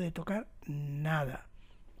 no he de tocar nada.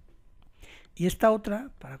 Y esta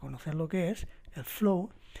otra, para conocer lo que es, el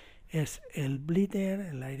flow, es el bleeder,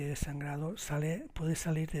 el aire desangrado, puede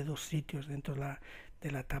salir de dos sitios dentro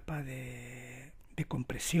de la tapa de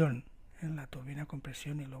compresión, en la turbina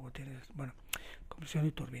compresión, y luego tienes, compresión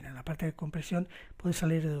y turbina. En la parte de compresión puede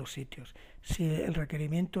salir de dos sitios. Si el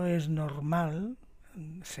requerimiento es normal,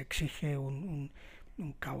 se exige un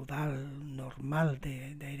caudal normal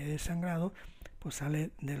de aire desangrado, pues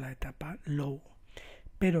sale de la etapa low.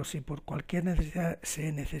 Pero si por cualquier necesidad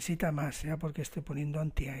se necesita más, sea porque esté poniendo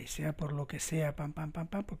anti-ice, sea por lo que sea,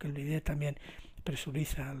 porque el bleeder también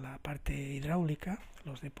presuriza la parte hidráulica,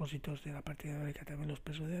 los depósitos de la parte hidráulica también los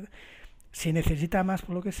presuriza. Si necesita más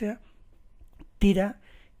por lo que sea, tira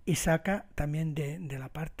y saca también de la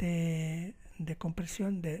parte de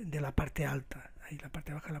compresión de la parte alta, ahí la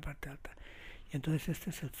parte baja y la parte alta. Y entonces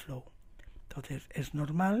este es el flow. Entonces es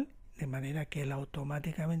normal, de manera que él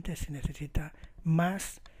automáticamente, si necesita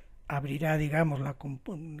más, abrirá, digamos,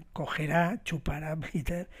 chupará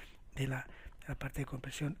bleeder de la parte de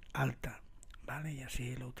compresión alta, ¿vale? Y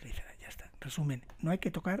así lo utilizará, ya está. Resumen, no hay que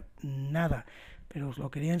tocar nada, pero os lo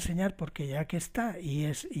quería enseñar porque ya que está y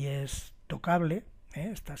es tocable,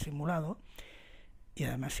 está simulado, y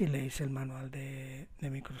además si leéis el manual de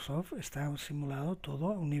Microsoft, está simulado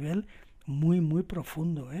todo a un nivel muy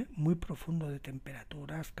profundo, muy profundo de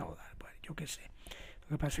temperaturas, caudal, pues, yo qué sé.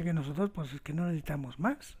 Lo que pasa es que nosotros pues es que no necesitamos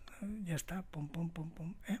más, ya está, pum.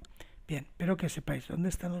 Bien, pero que sepáis dónde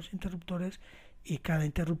están los interruptores y cada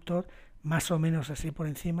interruptor más o menos así por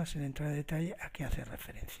encima, sin entrar en detalle, a qué hace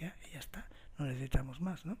referencia, y ya está, no necesitamos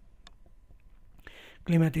más, ¿no?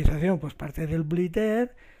 Climatización, pues parte del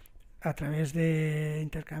bleeder, a través de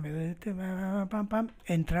intercambio de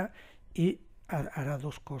entra y hará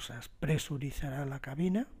dos cosas: presurizará la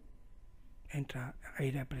cabina, entra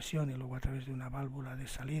aire a presión y luego a través de una válvula de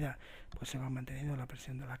salida pues se va manteniendo la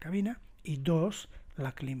presión de la cabina, y dos,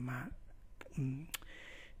 la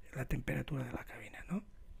temperatura de la cabina, ¿no?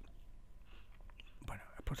 Bueno,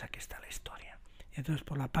 pues aquí está la historia. Entonces,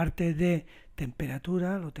 por la parte de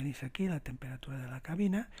temperatura, lo tenéis aquí, la temperatura de la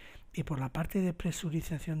cabina, y por la parte de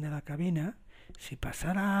presurización de la cabina, si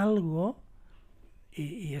pasara algo,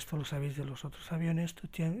 y esto lo sabéis de los otros aviones,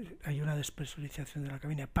 hay una despresurización de la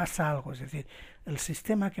cabina, pasa algo, es decir, el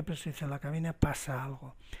sistema que presuriza la cabina pasa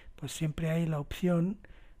algo, pues siempre hay la opción,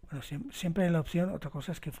 siempre hay la opción, otra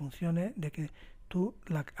cosa es que funcione, de que tú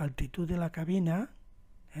la altitud de la cabina,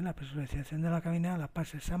 la presurización de la cabina, la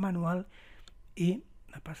pases a manual y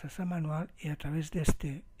a través de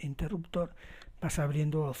este interruptor vas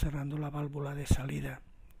abriendo o cerrando la válvula de salida,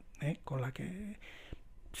 con la que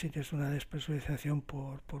si tienes una despresurización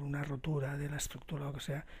por una rotura de la estructura o lo que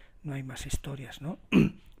sea, no hay más historias, ¿no?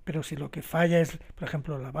 Pero si lo que falla es, por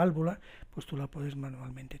ejemplo, la válvula, pues tú la puedes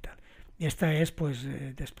manualmente y tal. Y esta es, pues,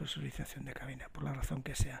 despresurización de cabina, por la razón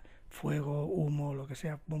que sea, fuego, humo, lo que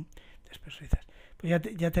sea, boom, despresurizas. Pues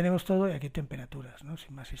ya tenemos todo, y aquí temperaturas, ¿no?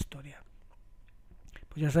 Sin más historia.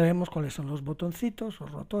 Pues ya sabemos cuáles son los botoncitos o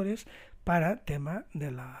rotores para tema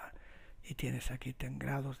de la... Y tienes aquí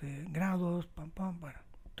grados, pam, pam, bueno,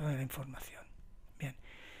 toda la información. Bien.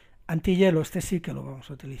 Antihielo, este sí que lo vamos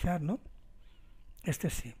a utilizar, ¿no? Este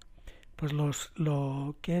sí. Pues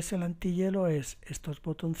lo que es el antihielo es estos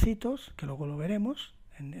botoncitos, que luego lo veremos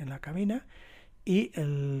en la cabina, y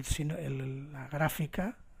la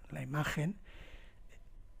gráfica, la imagen.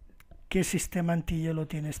 ¿Qué sistema antihielo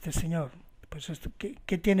tiene este señor? Pues esto,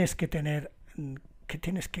 ¿qué tienes que tener? ¿Qué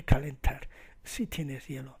tienes que calentar si tienes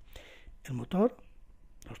hielo? El motor,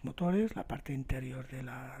 los motores, la parte interior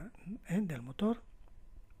del motor,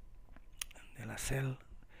 de la cell,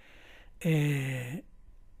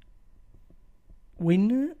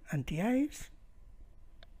 wind anti-ice,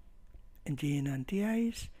 engine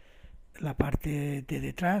anti-ice, la parte de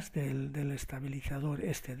detrás del estabilizador,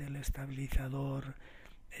 del estabilizador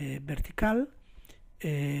vertical,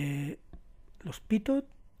 los pitot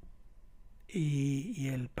y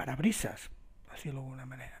el parabrisas, por decirlo de alguna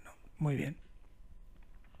manera, ¿no? Muy bien.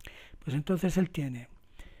 Pues entonces él tiene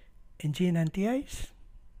engine anti-ice,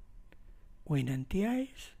 wind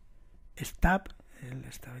anti-ice, stab, el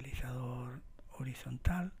estabilizador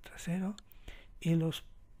horizontal trasero, y los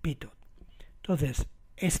pitot. Entonces,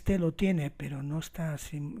 este lo tiene, pero no está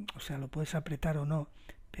así, o sea, lo puedes apretar o no,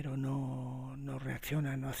 pero no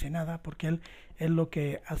reacciona, no hace nada, porque él lo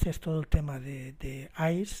que hace es todo el tema de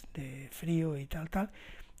ice, de frío y tal,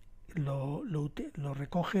 lo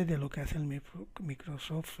recoge de lo que hace el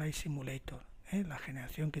Microsoft Flight Simulator, la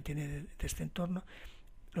generación que tiene de este entorno.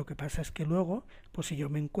 Lo que pasa es que luego, pues si yo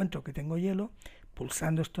me encuentro que tengo hielo,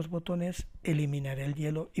 pulsando estos botones eliminaré el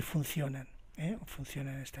hielo y funcionan en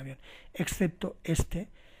este avión, excepto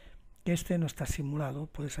que este no está simulado.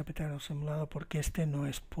 Puedes apretar un simulado porque este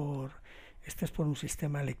es por un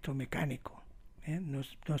sistema electromecánico, no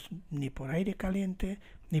es ni por aire caliente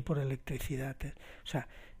ni por electricidad, o sea,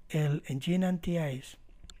 el engine anti-ice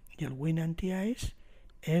y el wind anti-ice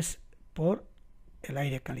es por el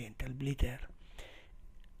aire caliente, el bleeder.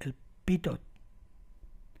 El pitot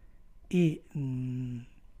y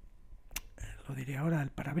lo diré ahora, el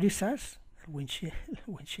parabrisas, el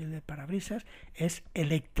windshield de parabrisas es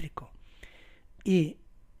eléctrico, y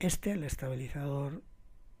el estabilizador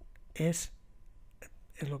es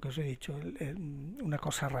lo que os he dicho, una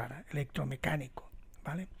cosa rara, electromecánico,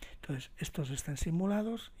 ¿vale? Entonces estos están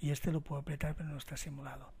simulados y este lo puedo apretar pero no está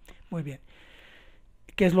simulado. Muy bien.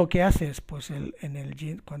 ¿Qué es lo que haces? Pues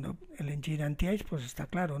cuando el engine anti-ice, pues está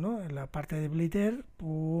claro, ¿no? En la parte de bleeder,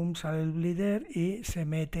 pum, sale el bleeder y se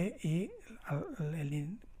mete y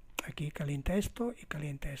aquí calienta esto y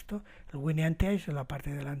calienta esto. El wind anti-ice es la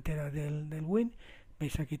parte delantera del wind.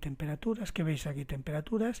 ¿Veis aquí temperaturas? ¿Qué veis aquí?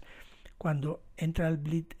 Temperaturas. Cuando entra el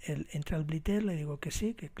bleeder, le digo que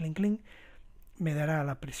sí, que clink clink, me dará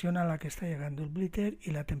la presión a la que está llegando el bleeder y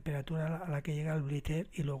la temperatura a la que llega el bleeder,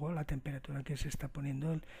 y luego la temperatura que se está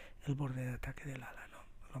poniendo el borde de ataque del ala, ¿no?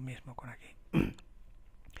 Lo mismo con aquí.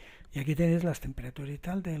 Y aquí tenéis las temperaturas y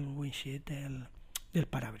tal del windshield del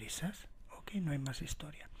parabrisas. Ok, no hay más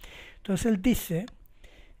historia. Entonces él dice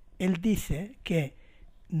que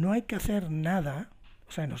no hay que hacer nada.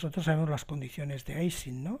 O sea, nosotros sabemos las condiciones de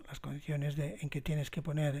icing, ¿no? Las condiciones en que tienes que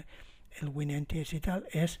poner el wind anti-ice y tal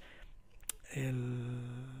es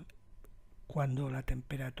cuando la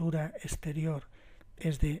temperatura exterior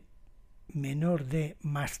es de menor de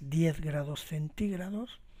más 10 grados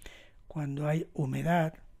centígrados, cuando hay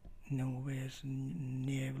humedad nubes,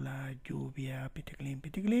 niebla, lluvia,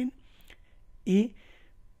 piticlin, y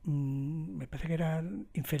me parece que era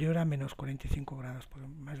inferior a menos 45 grados, por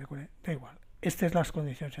más de 40, da igual. Estas son las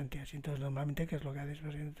condiciones antiguas. Entonces, normalmente, ¿qué es lo que haces?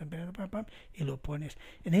 Temperatura, y lo pones.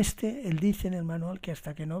 En él dice en el manual que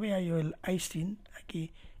hasta que no vea yo el icing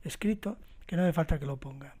aquí escrito, que no hace falta que lo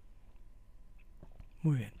ponga.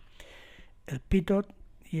 Muy bien. El pitot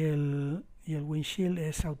y el windshield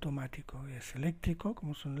es automático, es eléctrico,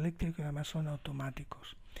 como son eléctricos, además son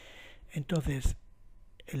automáticos. Entonces,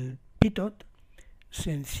 el pitot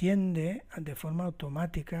se enciende de forma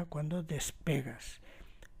automática cuando despegas.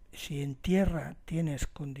 Si en tierra tienes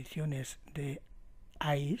condiciones de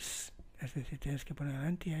ice, es decir, tienes que poner el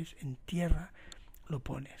anti-ice, en tierra lo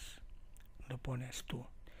pones tú.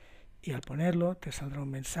 Y al ponerlo te saldrá un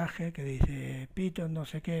mensaje que dice pitot no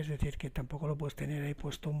sé qué, es decir, que tampoco lo puedes tener ahí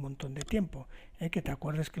puesto un montón de tiempo, que te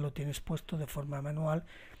acuerdes que lo tienes puesto de forma manual,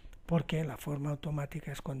 porque la forma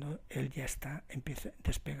automática es cuando él ya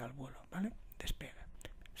despega el vuelo, ¿vale? Despega.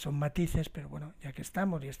 Son matices, pero bueno, ya que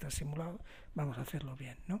estamos y está simulado, vamos a hacerlo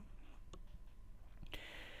bien, ¿no?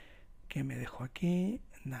 ¿Qué me dejo aquí?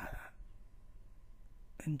 Nada.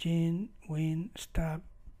 Engine, wind, stop,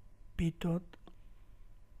 pitot.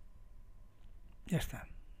 Ya está.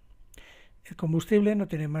 El combustible no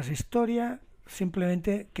tiene más historia,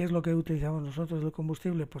 simplemente, ¿qué es lo que utilizamos nosotros del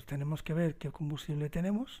combustible? Pues tenemos que ver qué combustible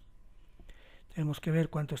tenemos que ver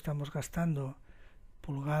cuánto estamos gastando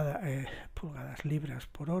pulgadas libras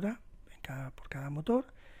por hora por cada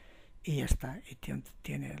motor, y ya está. Y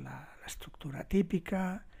tiene la estructura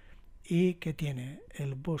típica, y que tiene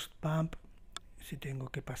el boost pump, si tengo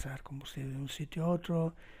que pasar combustible de un sitio a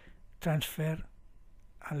otro, transfer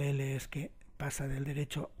al L es que pasa del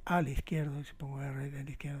derecho al izquierdo, y si pongo R del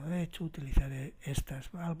izquierdo a derecho, utilizaré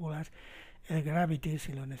estas válvulas. El gravity,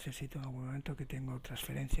 si lo necesito en algún momento, que tengo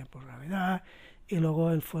transferencia por gravedad, y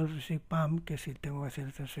luego el fuel receipt pump, que si tengo que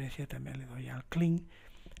hacer transferencia también le doy al clean,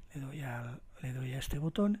 le doy a este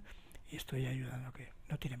botón, y estoy ayudando, que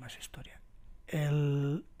no tiene más historia.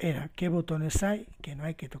 Era qué botones hay, que no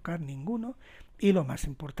hay que tocar ninguno, y lo más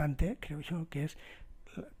importante, creo yo, que es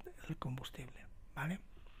el combustible, ¿vale?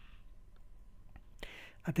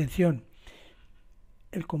 Atención,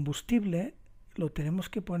 el combustible lo tenemos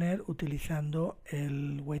que poner utilizando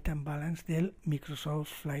el Weight and Balance del Microsoft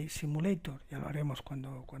Flight Simulator. Ya lo haremos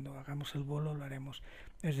cuando hagamos el vuelo, lo haremos.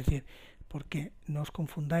 Es decir, porque no os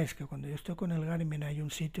confundáis que cuando yo estoy con el Garmin hay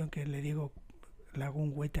un sitio en que le hago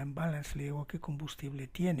un Weight and Balance, le digo qué combustible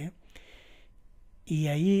tiene, y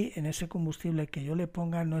ahí en ese combustible que yo le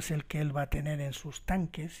ponga no es el que él va a tener en sus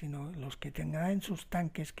tanques, sino los que tenga en sus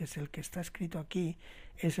tanques, que es el que está escrito aquí,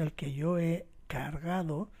 es el que yo he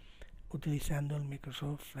cargado utilizando el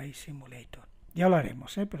Microsoft Flight Simulator. Ya lo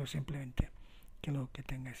haremos, pero simplemente que lo que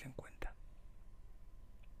tengáis en cuenta.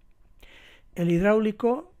 El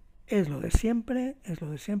hidráulico es lo de siempre,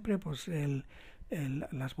 pues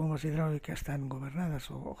las bombas hidráulicas están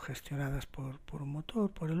gobernadas o gestionadas por un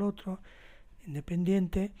motor, por el otro,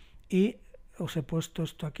 independiente, y os he puesto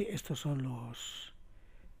esto aquí. Estos son los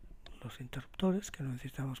interruptores que no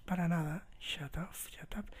necesitamos para nada. Shut off.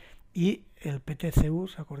 Y el PTCU,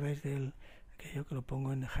 ¿os acordáis del aquello que lo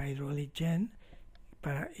pongo en Hydraulic Gen?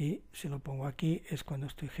 Y si lo pongo aquí es cuando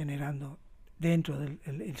estoy generando dentro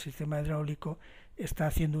del sistema hidráulico, está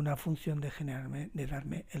haciendo una función de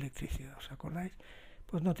darme electricidad, ¿os acordáis?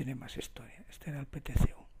 Pues no tiene más historia. Este era el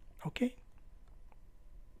PTCU, ¿ok?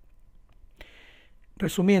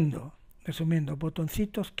 Resumiendo,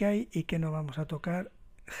 botoncitos que hay y que no vamos a tocar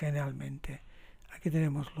generalmente. Aquí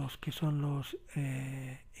tenemos los que son los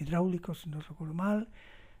hidráulicos, si no recuerdo mal,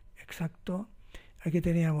 exacto. Aquí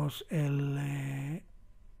teníamos el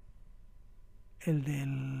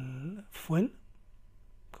del fuel,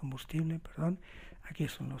 combustible, perdón. Aquí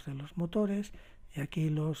son los de los motores, y aquí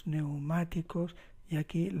los neumáticos, y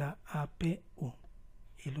aquí la APU.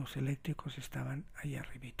 Y los eléctricos estaban ahí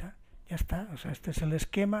arribita. Ya está, o sea, este es el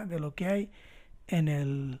esquema de lo que hay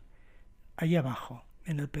ahí abajo,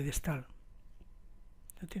 en el pedestal.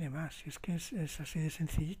 No tiene más, es que es así de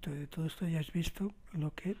sencillito. De todo esto ya has visto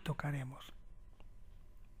lo que tocaremos.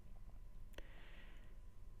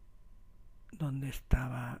 ¿Dónde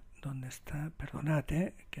está? Perdonad,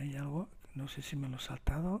 que hay algo, no sé si me lo he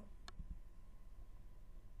saltado.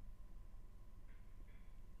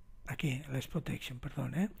 Aquí, la Citation,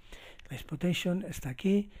 perdón, La Citation está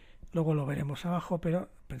aquí, luego lo veremos abajo,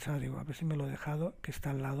 pero pensaba, digo, a ver si me lo he dejado, que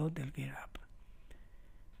está al lado del Gear Up.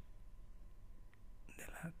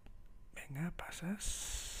 Venga,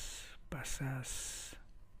 pasas,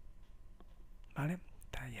 ¿vale?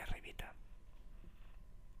 Está ahí arribita.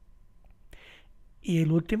 Y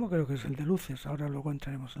el último creo que es el de luces, ahora luego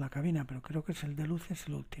entraremos en la cabina, pero creo que es el de luces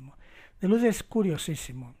el último. De luces es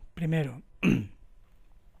curiosísimo. Primero,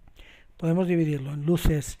 podemos dividirlo en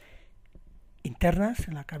luces internas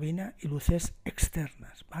en la cabina y luces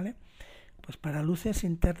externas, ¿vale? Pues para luces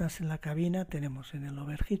internas en la cabina tenemos en el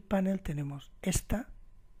overhead panel, tenemos esta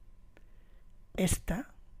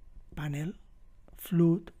panel,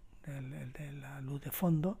 flood, el de la luz de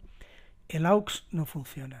fondo. El aux no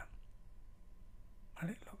funciona,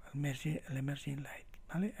 ¿vale? El emerging light,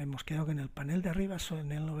 ¿vale? Hemos quedado que en el panel de arriba,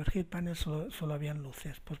 en el overhead panel solo habían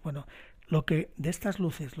luces. Pues bueno, de estas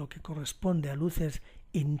luces, lo que corresponde a luces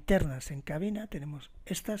internas en cabina, tenemos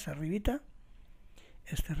estas arribita,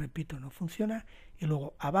 repito, no funciona, y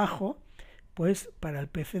luego abajo, pues para el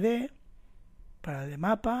PCD, para el de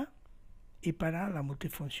mapa y para la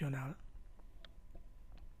multifuncional.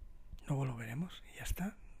 Luego lo veremos y ya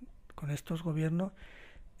está. Con estos gobierno.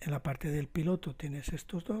 En la parte del piloto tienes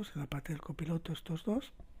estos dos, en la parte del copiloto estos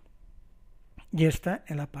dos, y esta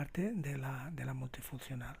en la parte de la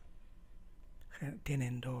multifuncional.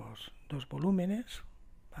 Tienen dos volúmenes,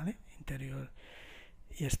 ¿vale? Interior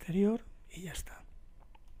y exterior, y ya está.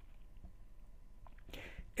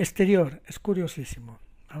 Exterior, es curiosísimo.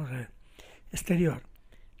 Vamos a ver. Exterior,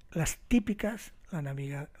 las típicas, la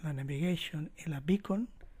navigation y la beacon,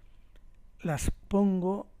 las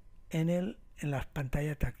pongo en la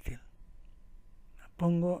pantalla táctil. La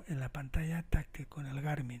pongo en la pantalla táctil con el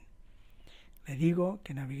Garmin. Le digo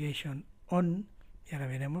que navigation on, y ahora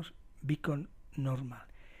veremos beacon normal.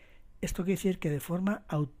 Esto quiere decir que de forma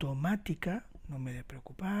automática, no me he de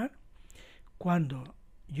preocupar, cuando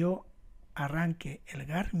yo arranque el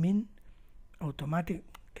Garmin, automático,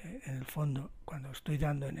 que en el fondo cuando estoy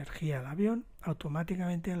dando energía al avión,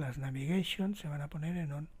 automáticamente las navigation se van a poner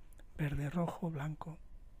en on, verde, rojo, blanco,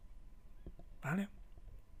 ¿vale?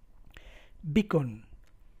 Beacon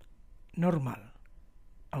normal,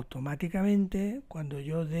 automáticamente cuando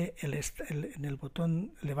yo dé en el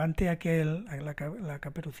botón, levante la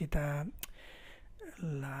caperucita,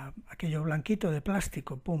 aquello blanquito de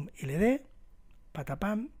plástico, pum, y le dé,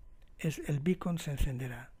 patapam, el beacon se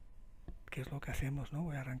encenderá, que es lo que hacemos, ¿no?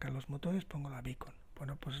 Voy a arrancar los motores, pongo la beacon.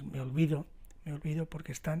 Bueno, pues me olvido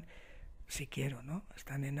porque están, si quiero, ¿no?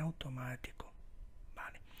 Están en automático,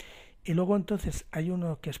 ¿vale? Y luego entonces hay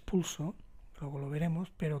uno que es pulso, luego lo veremos,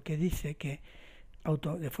 pero que dice que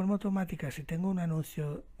de forma automática, si tengo un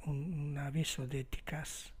anuncio, un aviso de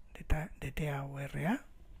TICAS, de TA o RA,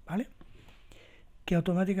 ¿vale? Que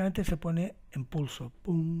automáticamente se pone en pulso,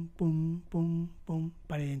 pum, pum, pum, pum,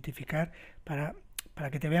 para identificar, para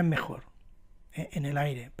que te vean mejor, en el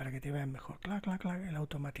aire, para que te vean mejor, clac, clac, clac, él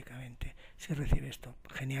automáticamente, si recibe esto,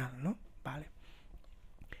 genial, ¿no? Vale.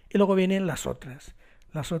 Y luego vienen las otras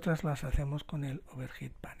las hacemos con el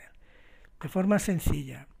overhead panel. De forma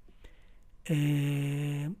sencilla,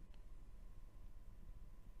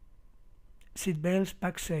 seatbelts,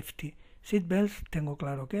 pack safety. Seatbelts tengo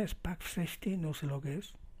claro qué es, pack safety no sé lo que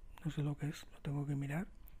es, lo tengo que mirar.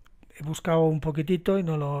 He buscado un poquitito y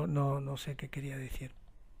no sé qué quería decir.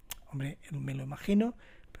 Hombre, me lo imagino,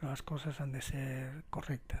 pero las cosas han de ser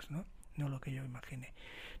correctas, ¿no? No lo que yo imaginé.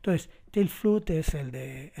 Entonces, tail float es el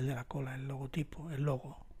de la cola, el logotipo, el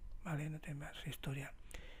logo, ¿vale? No tiene más historia.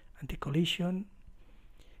 Anti-collision,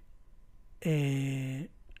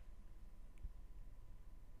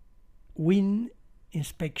 wind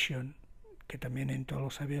inspection, que también en todos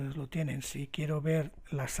los aviones lo tienen. Si quiero ver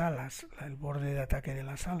las alas, el borde de ataque de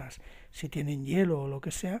las alas, si tienen hielo o lo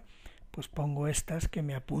que sea, pues pongo estas que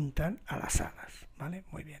me apuntan a las alas, ¿vale?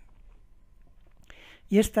 Muy bien.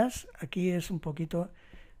 Y estas, aquí es un poquito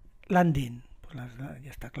landing, pues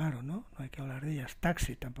ya está claro, ¿no? No hay que hablar de ellas.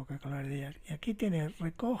 Taxi, tampoco hay que hablar de ellas. Y aquí tiene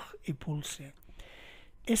recog y pulse.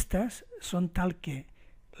 Estas son tal que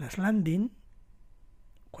las landing,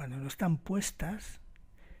 cuando no están puestas,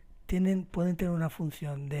 pueden tener una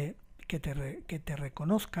función de que te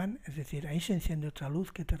reconozcan, es decir, ahí se enciende otra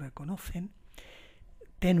luz que te reconocen,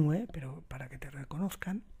 tenue, pero para que te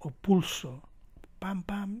reconozcan, o pulso, pam,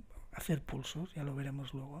 pam, hacer pulsos, ya lo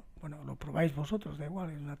veremos luego. Bueno, lo probáis vosotros, da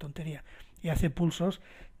igual, es una tontería. Y hace pulsos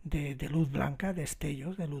de luz blanca,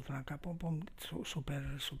 destellos de luz blanca, pum, pum, súper.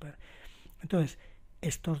 Entonces,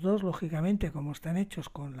 estos dos, lógicamente, como están hechos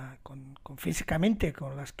físicamente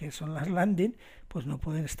con las que son las landing, pues no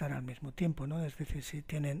pueden estar al mismo tiempo, ¿no? Es decir, si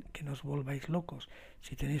tienen, que no os volváis locos,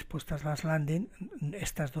 si tenéis puestas las landing,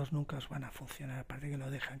 estas dos nunca os van a funcionar, aparte que no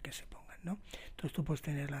dejan que se pongan, ¿no? Entonces tú puedes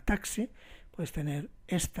tener la taxi, puedes tener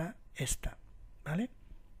esta, ¿vale?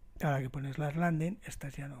 Ahora que pones las landing,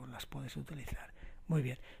 estas ya no las puedes utilizar. Muy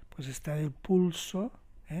bien, pues esta del pulso,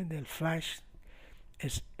 del flash,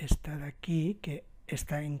 es esta de aquí, que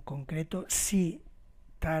esta en concreto, si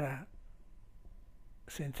Tara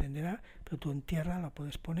se encenderá, pero tú en tierra la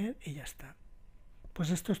puedes poner y ya está. Pues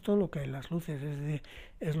esto es todo lo que hay en las luces, es decir,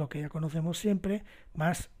 es lo que ya conocemos siempre,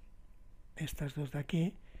 más estas dos de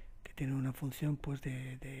aquí, que tienen una función pues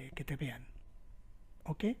de que te vean.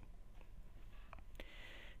 ¿Ok?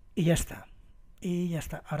 Y ya está. Y ya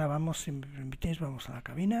está. Ahora vamos, si me permitís, vamos a la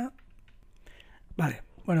cabina. Vale,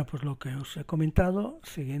 bueno, pues lo que os he comentado,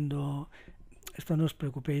 siguiendo, esto no os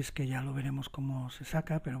preocupéis que ya lo veremos cómo se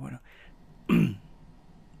saca, pero bueno,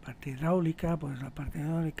 parte hidráulica, pues la parte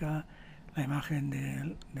hidráulica, la imagen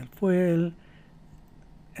del fuel,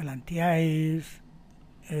 el anti-ice,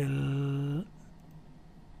 el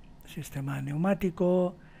sistema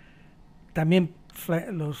neumático, también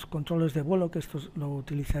los controles de vuelo, que esto lo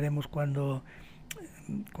utilizaremos cuando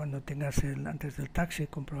tengas antes del taxi,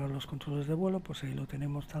 comprobar los controles de vuelo, pues ahí lo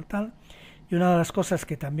tenemos tal. Y una de las cosas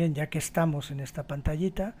que también, ya que estamos en esta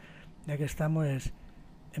pantallita, ya que estamos es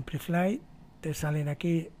en pre-flight, te salen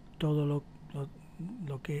aquí todo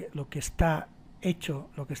lo que está hecho,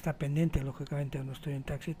 lo que está pendiente, lógicamente no estoy en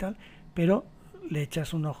taxi y tal, pero le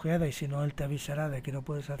echas una ojeada y si no él te avisará de que no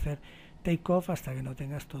puedes hacer take-off hasta que no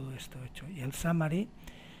tengas todo esto hecho. Y el summary,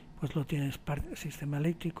 pues lo tienes, sistema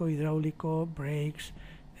eléctrico, hidráulico, brakes,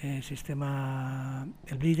 sistema,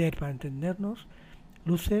 el bleeder para entendernos,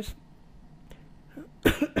 luces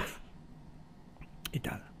y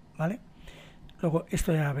tal, ¿vale? Luego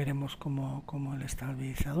esto ya veremos como el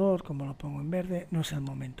estabilizador, cómo lo pongo en verde, no es el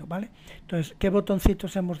momento, ¿vale? Entonces, ¿qué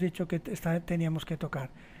botoncitos hemos dicho que teníamos que tocar?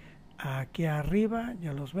 Aquí arriba,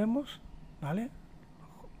 ya los vemos, ¿vale?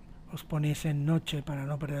 Os ponéis en noche para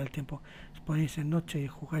no perder el tiempo, os ponéis en noche y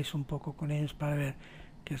jugáis un poco con ellos para ver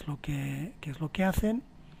qué es lo que hacen.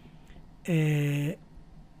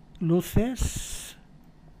 Luces,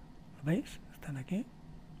 ¿lo veis? Están aquí,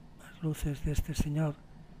 las luces de este señor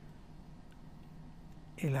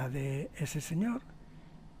y la de ese señor.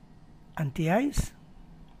 Anti-ice,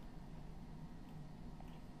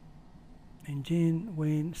 engine,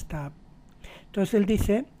 wind, stop. Entonces él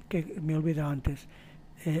dice, que me he olvidado antes,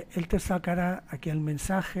 él te sacará aquí el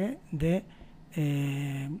mensaje de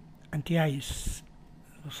anti-ice,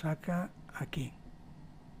 lo saca aquí,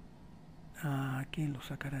 aquí lo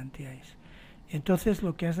sacará anti-ice. Entonces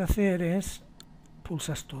lo que has de hacer es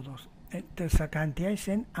pulsas todos, te saca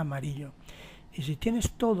anti-ice en amarillo, y si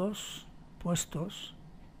tienes todos puestos,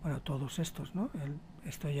 bueno, todos estos, ¿no?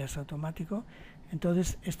 Esto ya es automático,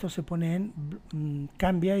 entonces esto se pone en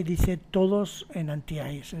cambia y dice todos en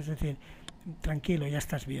anti-ice, es decir, tranquilo, ya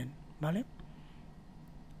estás bien, ¿vale?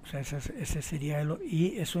 O sea, ese sería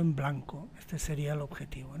y eso en blanco, este sería el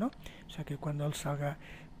objetivo, ¿no? O sea que cuando él salga,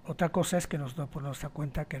 otra cosa es que nosotros por nuestra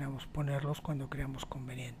cuenta queramos ponerlos cuando creamos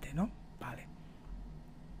conveniente, ¿no? Vale.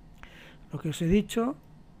 Lo que os he dicho,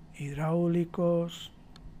 hidráulicos,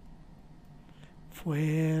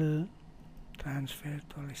 fuel, transfer,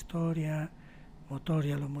 toda la historia, motor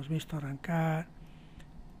ya lo hemos visto, arrancar,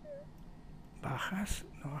 bajas,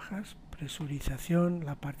 no bajas, presurización,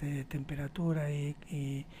 la parte de temperatura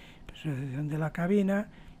y presurización de la cabina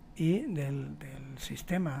y del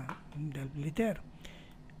sistema del blitter,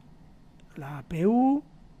 la APU,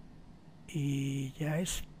 y ya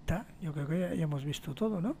está. Yo creo que ya hemos visto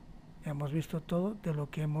todo, ¿no? Ya hemos visto todo de lo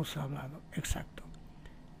que hemos hablado. Exacto.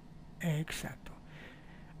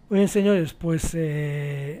 Muy bien, señores, pues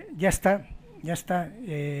ya está.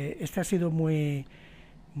 Este ha sido muy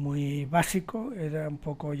básico, era un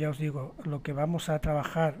poco, ya os digo, lo que vamos a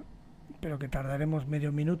trabajar, pero que tardaremos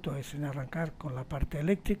medio minuto, es en arrancar con la parte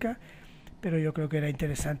eléctrica, pero yo creo que era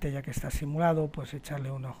interesante, ya que está simulado, pues echarle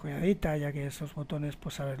una ojeadita, ya que esos botones,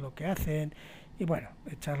 pues saber lo que hacen, y bueno,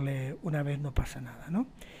 echarle una vez no pasa nada, ¿no?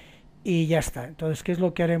 Y ya está. Entonces, ¿qué es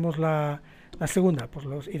lo que haremos la segunda?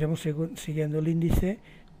 Pues iremos siguiendo el índice.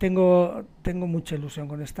 Tengo mucha ilusión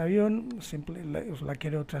con este avión, os la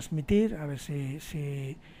quiero transmitir, a ver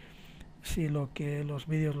si los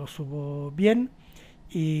vídeos los subo bien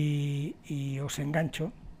y os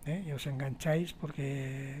engancho, y os engancháis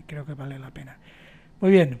porque creo que vale la pena. Muy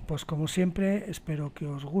bien, pues como siempre espero que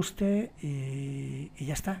os guste y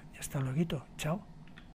ya está, luego, chao.